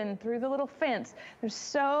weaving ribbon through the little fence. There's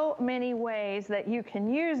so many ways that you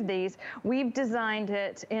can use these. We've designed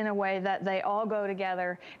it in a way that they all go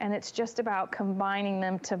together, and it's just about combining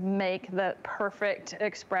them to make the perfect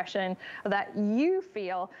expression that you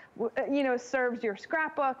feel, you know, serves your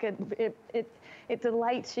scrapbook. It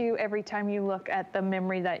delights you every time you look at the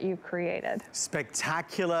memory that you've created.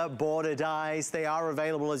 Spectacular border dies. They are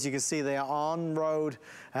available, as you can see. They are on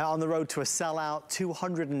the road to a sellout.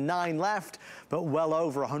 209 left, but well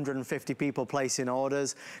over 150 people placing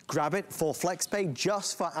orders. Grab it for FlexPay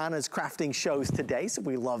just for Anna's crafting shows today, so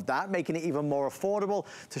we love that, making it even more affordable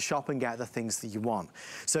to shop and get the things that you want.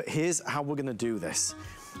 So here's how we're gonna do this.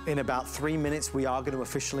 In about 3 minutes, we are going to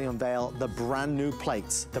officially unveil the brand new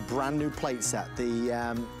plates, the brand new plate set, the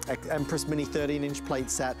Empress Mini 13-inch plate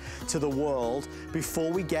set to the world. Before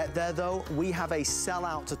we get there, though, we have a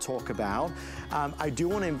sellout to talk about. I do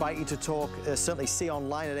want to invite you to certainly see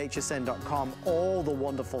online at hsn.com all the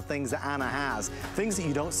wonderful things that Anna has. Things that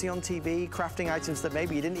you don't see on TV, crafting items that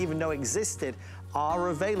maybe you didn't even know existed, are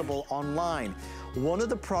available online. One of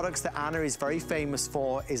the products that Anna is very famous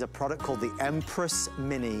for is a product called the Empress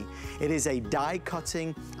Mini. It is a die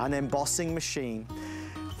cutting and embossing machine.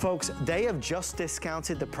 Folks, they have just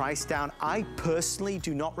discounted the price down. I personally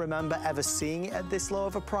do not remember ever seeing it at this low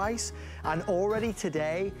of a price. And already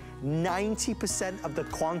today, 90% of the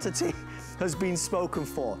quantity has been spoken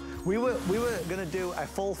for. We were gonna do a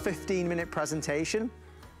full 15-minute presentation,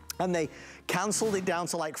 and they canceled it down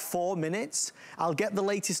to like 4 minutes. I'll get the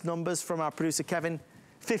latest numbers from our producer, Kevin.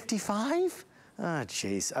 55? Ah,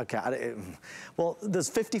 jeez, okay. Well, there's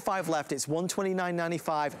 55 left. It's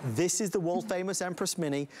 $129.95. This is the world famous Empress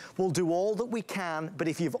Mini. We'll do all that we can, but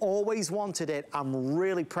if you've always wanted it, I'm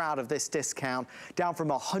really proud of this discount, down from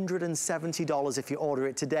 $170 if you order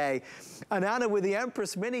it today. And Anna, with the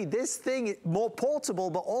Empress Mini, this thing is more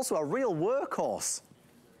portable, but also a real workhorse.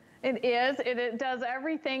 It is. It does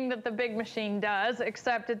everything that the big machine does,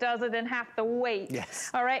 except it does it in half the weight.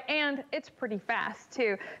 Yes. All right, and it's pretty fast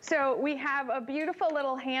too. So we have a beautiful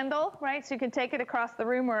little handle, right? So you can take it across the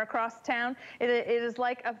room or across town. It is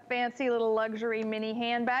like a fancy little luxury mini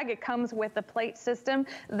handbag. It comes with a plate system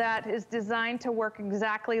that is designed to work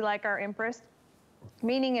exactly like our Empress,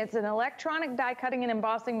 meaning it's an electronic die cutting and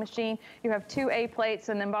embossing machine. You have 2 A plates,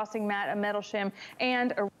 an embossing mat, a metal shim,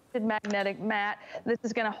 and a magnetic mat. This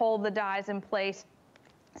is going to hold the dies in place.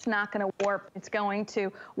 It's not going to warp. It's going to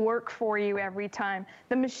work for you every time.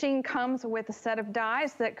 The machine comes with a set of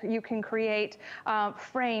dies that you can create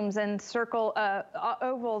frames and circle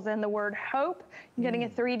ovals and the word hope. You're getting a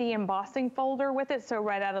 3D embossing folder with it, so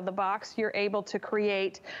right out of the box, you're able to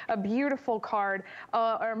create a beautiful card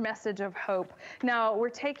or message of hope. Now, we're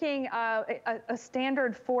taking a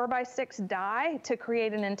standard 4x6 die to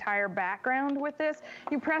create an entire background with this.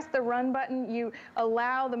 You press the run button, you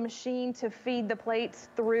allow the machine to feed the plates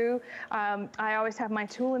through. I always have my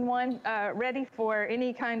tool-in-one ready for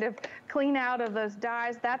any kind of clean out of those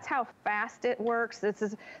dies. That's how fast it works. This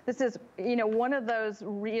is you know, one of those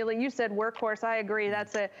really, you said workhorse, I agree.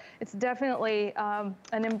 It's definitely an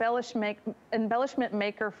embellishment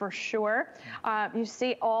maker for sure. You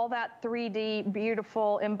see all that 3D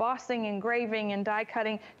beautiful embossing, engraving, and die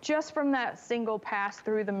cutting just from that single pass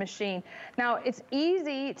through the machine. Now, it's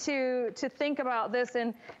easy to think about this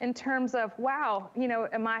in terms of, wow, you know,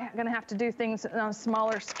 am I going to have to do things on a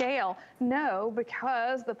smaller scale? No,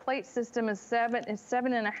 because the plate system is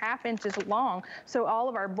 7.5 inches long. So all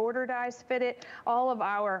of our border dies fit it. All of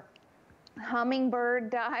our hummingbird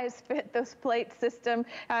dies fit this plate system.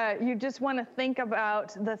 You just want to think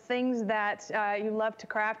about the things that you love to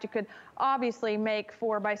craft. You could obviously make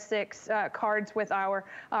 4x6 cards with our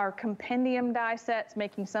compendium die sets,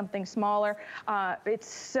 making something smaller. It's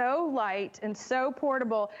so light and so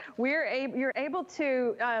portable. You're able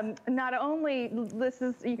to not only,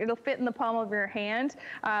 it'll fit in the palm of your hand,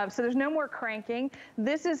 so there's no more cranking.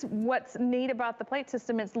 This is what's neat about the plate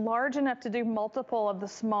system. It's large enough to do multiple of the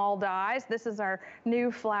small dies. dies. This is our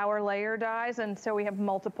new flower layer dies, and so we have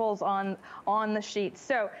multiples on the sheet.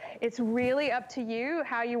 So it's really up to you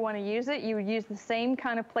how you want to use it. You use the same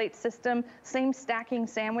kind of plate system, same stacking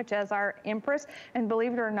sandwich as our Empress, and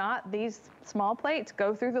believe it or not, these small plates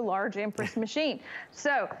go through the large Empress machine.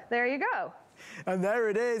 So there you go. And there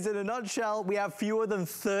it is in a nutshell. We have fewer than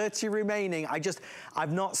 30 remaining.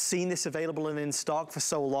 I've not seen this available and in stock for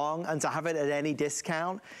so long, and to have it at any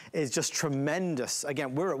discount is just tremendous.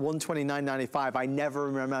 Again, we're at $129.95. I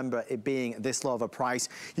never remember it being this low of a price.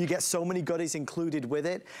 You get so many goodies included with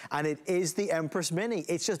it, and it is the Empress Mini.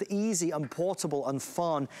 It's just easy and portable and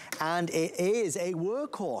fun, and it is a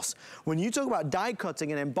workhorse. When you talk about die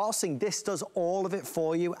cutting and embossing, this does all of it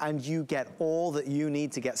for you, and you get all that you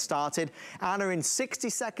need to get started. Anna, in 60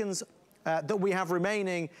 seconds that we have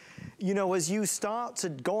remaining, you know, as you start to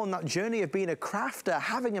go on that journey of being a crafter,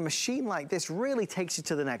 having a machine like this really takes you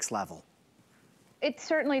to the next level. It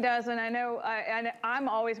certainly does, and I know I'm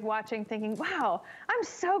always watching thinking, wow, I'm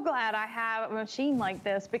so glad I have a machine like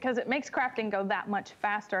this because it makes crafting go that much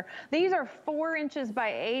faster. These are 4 inches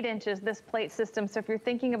by 8 inches, this plate system, so if you're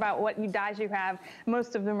thinking about what dies you have,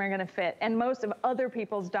 most of them are gonna fit, and most of other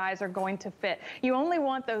people's dies are going to fit. You only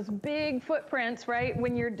want those big footprints, right,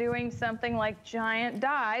 when you're doing something like giant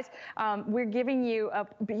dies. We're giving you a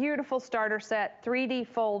beautiful starter set, 3D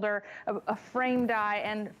folder, a frame die,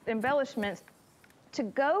 and embellishments to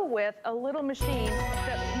go with a little machine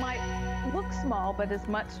that might look small but is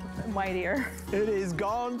much mightier. It is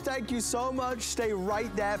gone. Thank you so much. Stay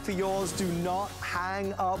right there for yours. Do not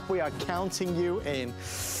hang up. We are counting you in.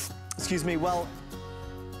 Excuse me. Well,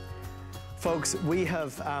 folks, we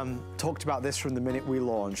have talked about this from the minute we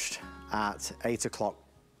launched at 8 o'clock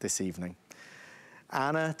this evening.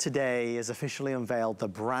 Anna today has officially unveiled the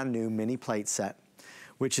brand new mini plate set,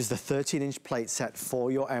 which is the 13-inch plate set for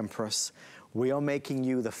your Empress. We are making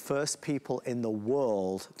you the first people in the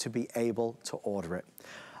world to be able to order it.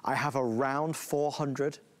 I have around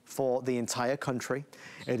 400 for the entire country.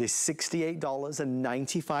 It is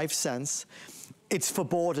 $68.95. It's for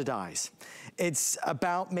border dies. It's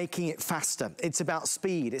about making it faster. It's about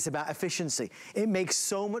speed. It's about efficiency. It makes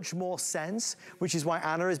so much more sense, which is why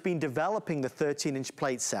Anna has been developing the 13-inch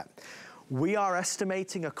plate set. We are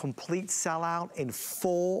estimating a complete sellout in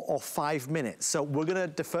 4 or 5 minutes. So we're gonna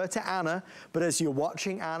defer to Anna, but as you're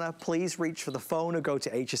watching Anna, please reach for the phone or go to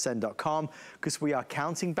hsn.com because we are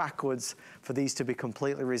counting backwards for these to be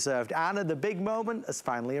completely reserved. Anna, the big moment has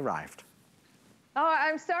finally arrived. Oh,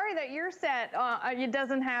 I'm sorry that your set, it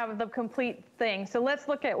doesn't have the complete thing. So let's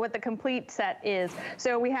look at what the complete set is.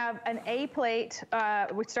 So we have an A plate,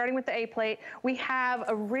 we're starting with the A plate. We have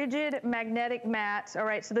a rigid magnetic mat, all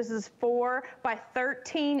right, so this is 4 by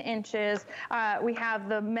 13 inches. We have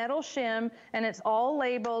the metal shim, and it's all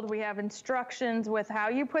labeled. We have instructions with how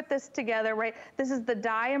you put this together, right? This is the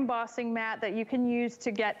die embossing mat that you can use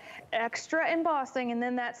to get extra embossing, and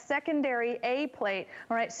then that secondary A plate,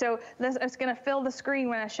 all right? So this is gonna fill the screen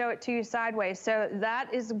when I show it to you sideways. So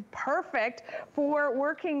that is perfect for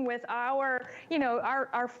working with our, you know,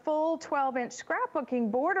 our full 12-inch scrapbooking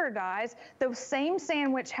border dies. The same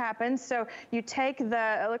sandwich happens. So you take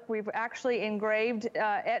the, look, we've actually engraved,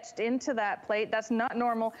 etched into that plate. That's not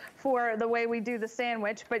normal for the way we do the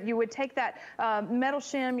sandwich, but you would take that metal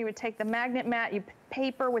shim, you would take the magnet mat, you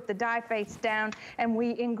paper with the die face down, and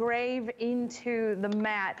we engrave into the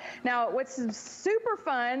mat. Now, what's super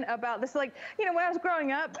fun about this, like, you know, when I was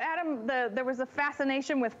growing up, Adam, there was a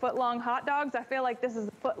fascination with foot-long hot dogs. I feel like this is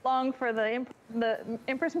a foot-long for the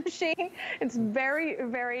Empress machine. It's very,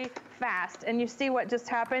 very fast, and you see what just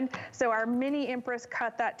happened. So our mini Empress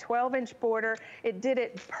cut that 12-inch border. It did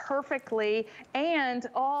it perfectly, and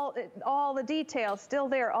all the details still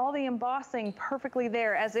there, all the embossing perfectly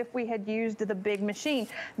there, as if we had used the big machine.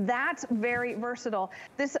 That's very versatile.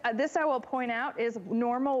 This I will point out is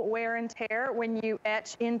normal wear and tear when you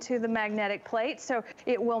etch into the magnetic plate. So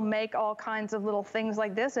it will make all kinds of little things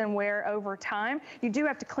like this and wear over time. You do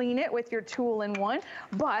have to clean it with your tool in one,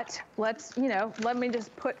 but let me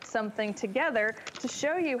just put something together to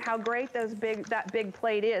show you how great that big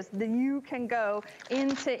plate is. Then you can go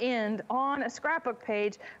end to end on a scrapbook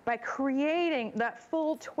page by creating that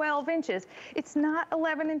full 12 inches. It's not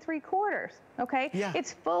 11 3/4. Okay, yeah.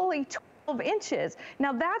 It's fully inches.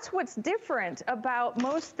 Now that's what's different about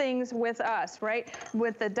most things with us, right?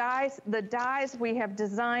 With the dies we have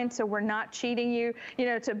designed so we're not cheating you,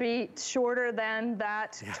 to be shorter than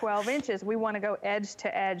that 12 inches. We want to go edge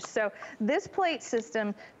to edge. So this plate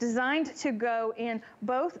system designed to go in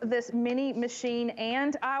both this mini machine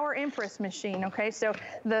and our Impress machine, okay? So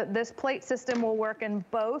this plate system will work in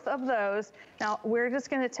both of those. Now we're just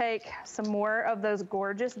going to take some more of those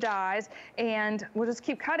gorgeous dies and we'll just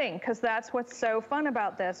keep cutting because that's what's so fun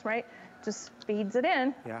about this, right? Just feeds it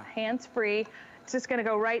in, hands free. It's just gonna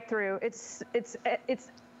go right through.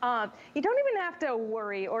 You don't even have to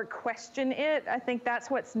worry or question it. I think that's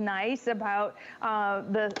what's nice about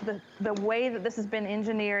the way that this has been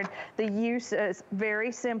engineered. The use is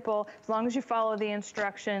very simple. As long as you follow the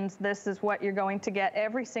instructions, this is what you're going to get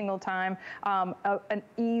every single time. An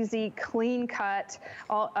easy, clean cut.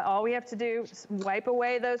 All we have to do is wipe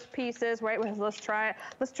away those pieces, right? Let's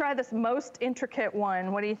try this most intricate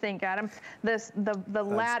one. What do you think, Adam? The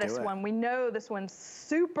lattice one. We know this one's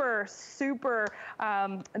super, super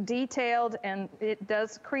detailed, and it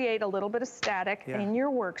does create a little bit of static in your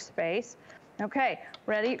workspace. Okay,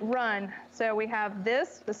 ready, run. So we have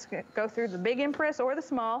this go through the big Impress or the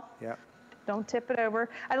small. Yeah. Don't tip it over.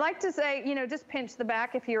 I like to say, just pinch the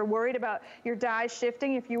back if you're worried about your dies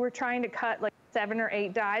shifting. If you were trying to cut like 7 or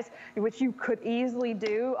 8 dies, which you could easily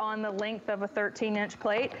do on the length of a 13-inch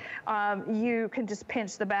plate, you can just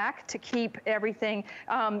pinch the back to keep everything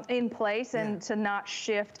in place and to not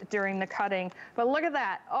shift during the cutting. But look at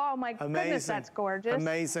that. Oh my goodness, that's gorgeous.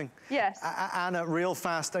 Amazing. Yes. Anna, real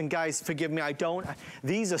fast, and guys, forgive me,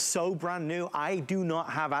 these are so brand new. I do not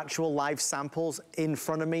have actual live samples in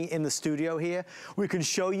front of me in the studio here. We can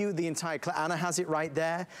show you the entire, Anna has it right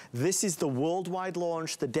there. This is the worldwide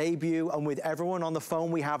launch, the debut, and with everyone on the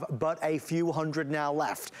phone, we have but a few hundred now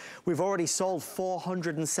left. We've already sold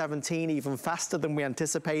 417, even faster than we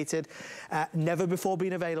anticipated. Never before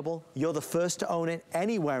been available. You're the first to own it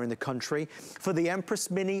anywhere in the country for the Empress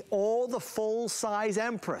Mini or the full-size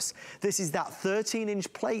Empress. This is that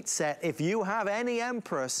 13-inch plate set. If you have any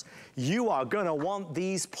Empress, you are gonna want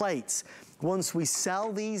these plates. Once we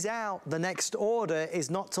sell these out, the next order is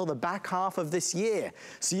not till the back half of this year.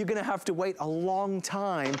 So you're gonna have to wait a long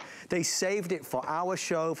time. They saved it for our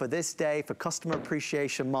show, for this day, for Customer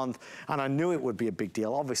Appreciation Month, and I knew it would be a big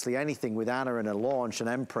deal. Obviously, anything with Anna and a launch, an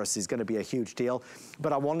Empress, is gonna be a huge deal.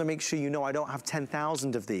 But I want to make sure you know I don't have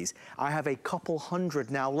 10,000 of these. I have a couple hundred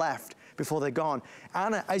now left before they're gone.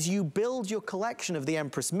 Anna, as you build your collection of the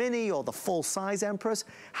Empress Mini or the full-size Empress,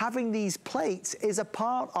 having these plates is a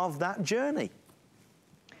part of that journey.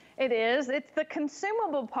 It is. It's the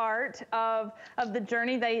consumable part of the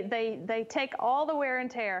journey. They take all the wear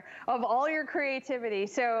and tear of all your creativity.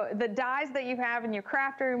 So the dies that you have in your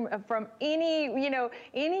craft room from any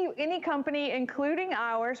company, including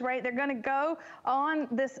ours, right? They're going to go on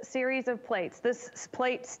this series of plates, this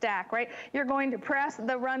plate stack, right? You're going to press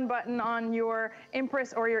the run button on your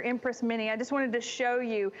Impress or your Impress Mini. I just wanted to show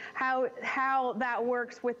you how that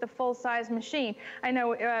works with the full-size machine. I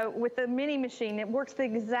know with the mini machine, it works the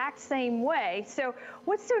exact same way. So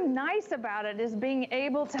what's so nice about it is being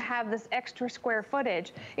able to have this extra square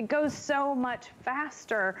footage. It goes so much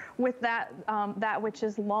faster with that which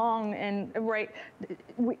is long, and right,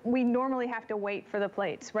 we normally have to wait for the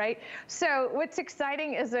plates, right? So what's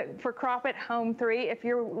exciting is that for Crop It Home 3, if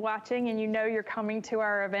you're watching and you know you're coming to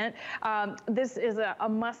our event, this is a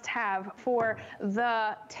must-have for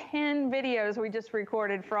the 10 videos we just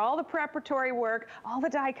recorded, for all the preparatory work. All the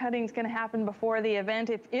die cutting is going to happen before the event.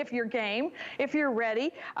 If you're game, if you're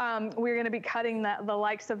ready, we're going to be cutting the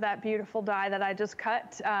likes of that beautiful die that I just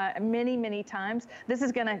cut many times. This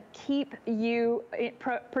is going to keep you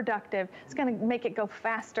productive. It's going to make it go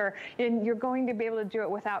faster, and you're going to be able to do it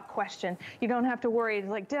without question. You don't have to worry,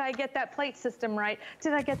 like, did I get that plate system right?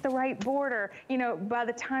 Did I get the right border? You know, by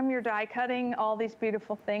the time you're die cutting all these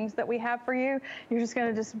beautiful things that we have for you, you're just going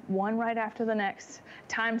to just one right after the next.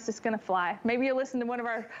 Time's just going to fly. Maybe you listen to one of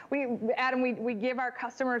our, Adam, we give our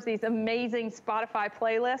customers these amazing Spotify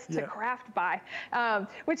playlists to craft by,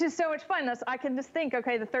 which is so much fun. I can just think,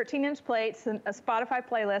 okay, the 13-inch plates and a Spotify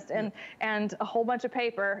playlist and a whole bunch of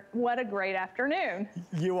paper. What a great afternoon.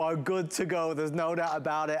 You are good to go. There's no doubt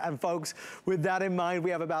about it. And folks, with that in mind,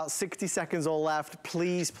 we have about 60 seconds all left.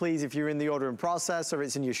 Please, if you're in the ordering process or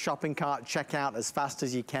it's in your shopping cart, check out as fast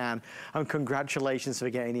as you can. And congratulations for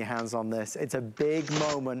getting your hands on this. It's a big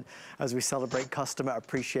moment as we celebrate Customer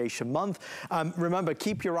Appreciation Month. Remember, keep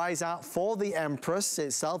keep your eyes out for the Empress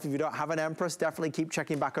itself. If you don't have an Empress, definitely keep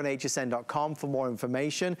checking back on hsn.com for more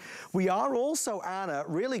information. We are also, Anna,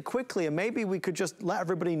 really quickly, and maybe we could just let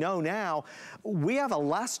everybody know now, we have a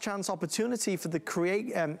last chance opportunity for the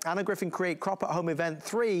Anna Griffin Create Crop at Home Event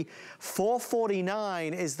 3.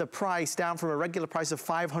 $449 is the price, down from a regular price of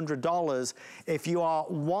 $500. If you are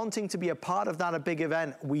wanting to be a part of that, a big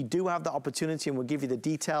event, we do have the opportunity, and we'll give you the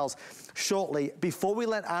details shortly. Before we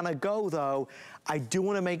let Anna go, though, I do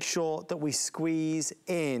want to make sure that we squeeze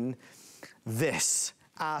in this,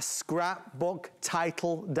 our scrapbook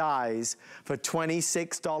title dies for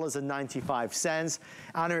 $26.95.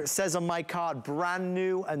 Anna, it says on my card, brand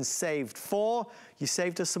new and saved for. You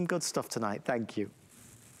saved us some good stuff tonight. Thank you.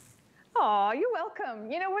 Oh, you're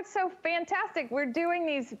welcome. You know what's so fantastic? We're doing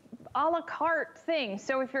these a la carte things.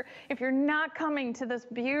 So if you're not coming to this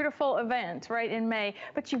beautiful event, right, in May,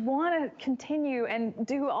 but you want to continue and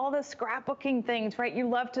do all the scrapbooking things, right? You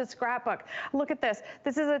love to scrapbook. Look at this.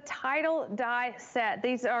 This is a title die set.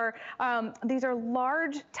 These are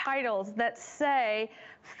large titles that say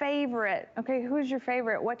favorite. Okay, who's your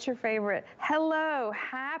favorite? What's your favorite? Hello,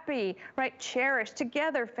 happy, right? Cherish,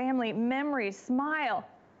 together, family, memories, smile.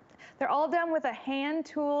 They're all done with a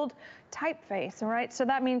hand-tooled typeface, all right? So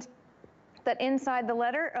that means that inside the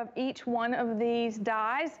letter of each one of these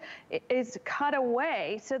dies is cut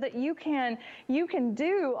away so that you can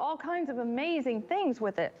do all kinds of amazing things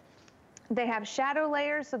with it. They have shadow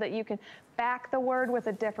layers so that you can back the word with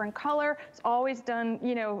a different color. It's always done,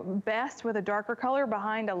 you know, best with a darker color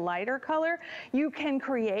behind a lighter color. You can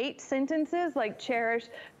create sentences like cherish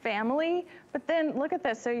family, but then look at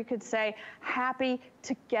this. So you could say happy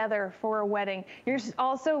together for a wedding. You're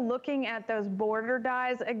also looking at those border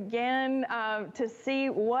dies again to see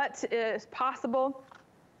what is possible.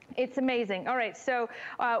 It's amazing. All right, so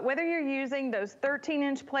whether you're using those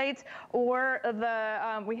 13-inch plates or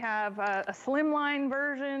the, we have a slimline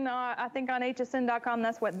version, I think on hsn.com,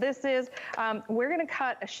 that's what this is. We're gonna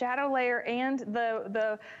cut a shadow layer and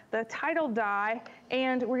the title die,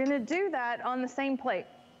 and we're gonna do that on the same plate.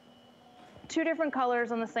 Two different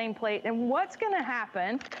colors on the same plate. And what's gonna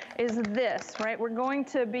happen is this, right? We're going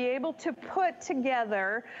to be able to put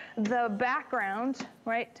together the background,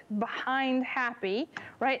 right, behind happy,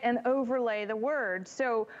 right, and overlay the word.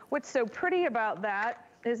 So what's so pretty about that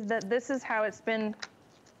is that this is how it's been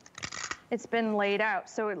laid out.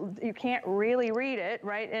 So you can't really read it,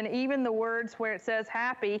 right? And even the words where it says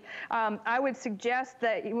happy, I would suggest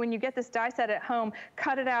that when you get this die set at home,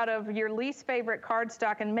 cut it out of your least favorite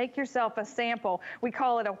cardstock and make yourself a sample. We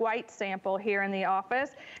call it a white sample here in the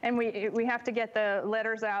office. And we have to get the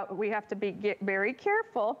letters out. We have to get very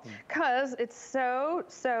careful because it's so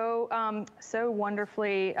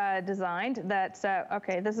wonderfully designed that,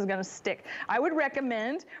 okay, this is gonna stick. I would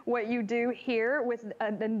recommend what you do here with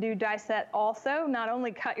the new die set also, not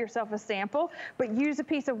only cut yourself a sample, but use a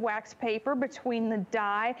piece of wax paper between the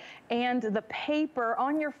die and the paper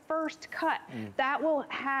on your first cut. That will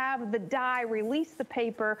have the die release the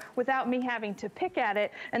paper without me having to pick at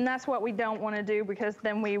it, and that's what we don't want to do because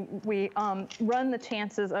then we run the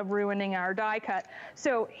chances of ruining our die cut.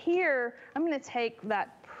 So here, I'm going to take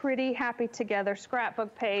that pretty happy together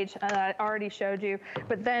scrapbook page I already showed you,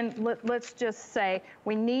 but then let's just say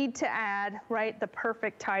we need to add, right, the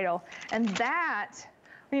perfect title. And that,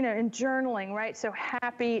 you know, in journaling, right, so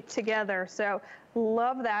happy together. So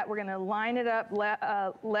love that. We're gonna line it up,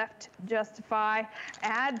 left justify,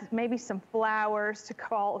 add maybe some flowers to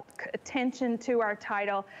call attention to our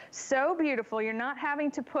title. So beautiful. You're not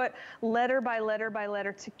having to put letter by letter by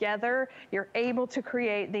letter together. You're able to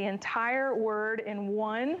create the entire word in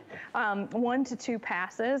one to two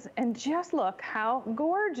passes. And just look how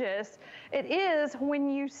gorgeous it is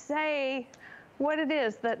when you say what it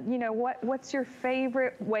is that, you know, what's your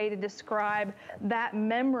favorite way to describe that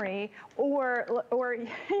memory, or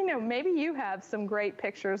you know, maybe you have some great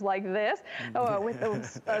pictures like this with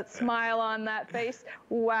a smile on that face.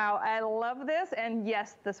 Wow, I love this, and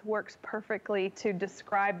yes, this works perfectly to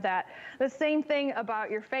describe that. The same thing about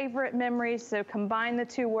your favorite memories, so combine the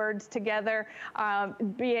two words together,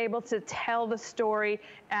 be able to tell the story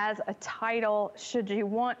as a title should you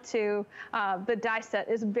want to. The die set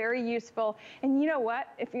is very useful. And you know what?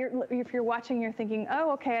 If you're watching, you're thinking,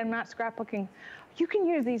 oh, okay, I'm not scrapbooking. You can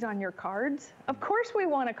use these on your cards. Of course we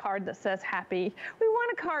want a card that says happy. We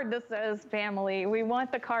want a card that says family. We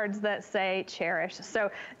want the cards that say cherish. So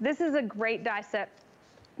this is a great die set.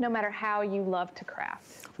 no matter how you love to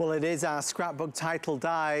craft. Well, it is our scrapbook title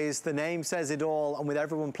dies. The name says it all. And with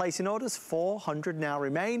everyone placing orders, 400 now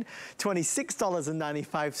remain.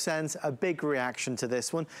 $26.95. A big reaction to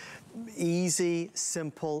this one. Easy,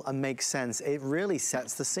 simple, and makes sense. It really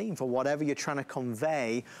sets the scene for whatever you're trying to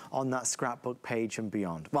convey on that scrapbook page and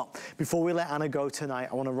beyond. Well, before we let Anna go tonight,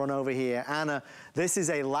 I want to run over here. Anna, this is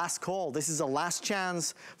a last call. This is a last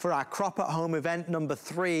chance for our Crop at Home event number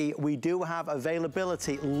 3. We do have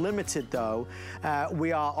availability, limited though.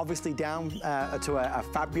 We are obviously down to a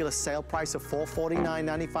fabulous sale price of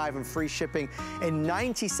 $449.95 and free shipping in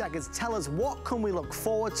 90 seconds. Tell us, what can we look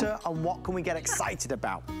forward to and what can we get excited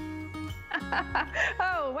about?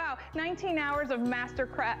 Oh, wow. 19 hours of master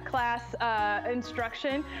class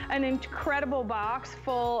instruction, an incredible box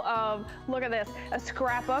full of, look at this, a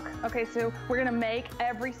scrapbook. Okay, so we're going to make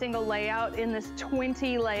every single layout in this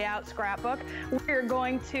 20 layout scrapbook. We're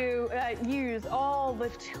going to use all the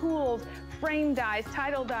tools, frame dies,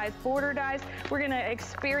 title dies, border dies. We're going to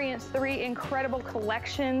experience 3 incredible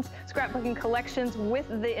collections, scrapbooking collections with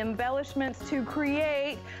the embellishments to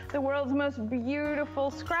create the world's most beautiful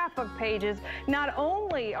scrapbook pages. Not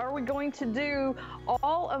only are we going to do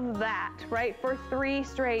all of that, right, for 3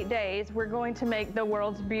 straight days, we're going to make the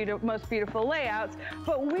world's most beautiful layouts,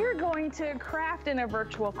 but we're going to craft in a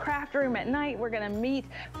virtual craft room at night. We're going to meet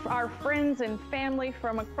our friends and family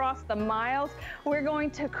from across the miles. We're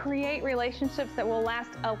going to create relationships that will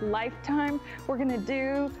last a lifetime. We're going to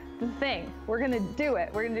do the thing. We're going to do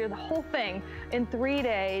it. We're going to do the whole thing in 3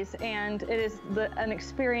 days, and it is an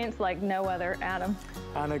experience like no other, Adam.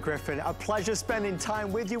 Anna Griffin, a pleasure spending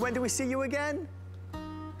time with you. When do we see you again?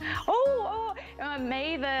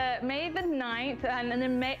 May the 9th, and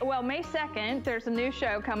then May 2nd, there's a new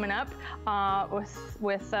show coming up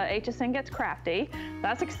with HSN Gets Crafty.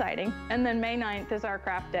 That's exciting. And then May 9th is our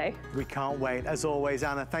craft day. We can't wait. As always,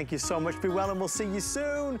 Anna, thank you so much. Be well, and we'll see you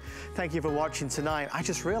soon. Thank you for watching tonight. I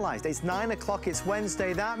just realized it's 9 o'clock. It's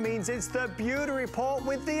Wednesday. That means it's the Beauty Report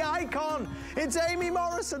with the icon. It's Amy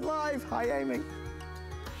Morrison live. Hi, Amy.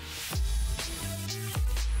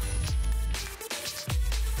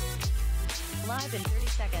 Live in 30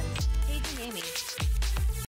 seconds.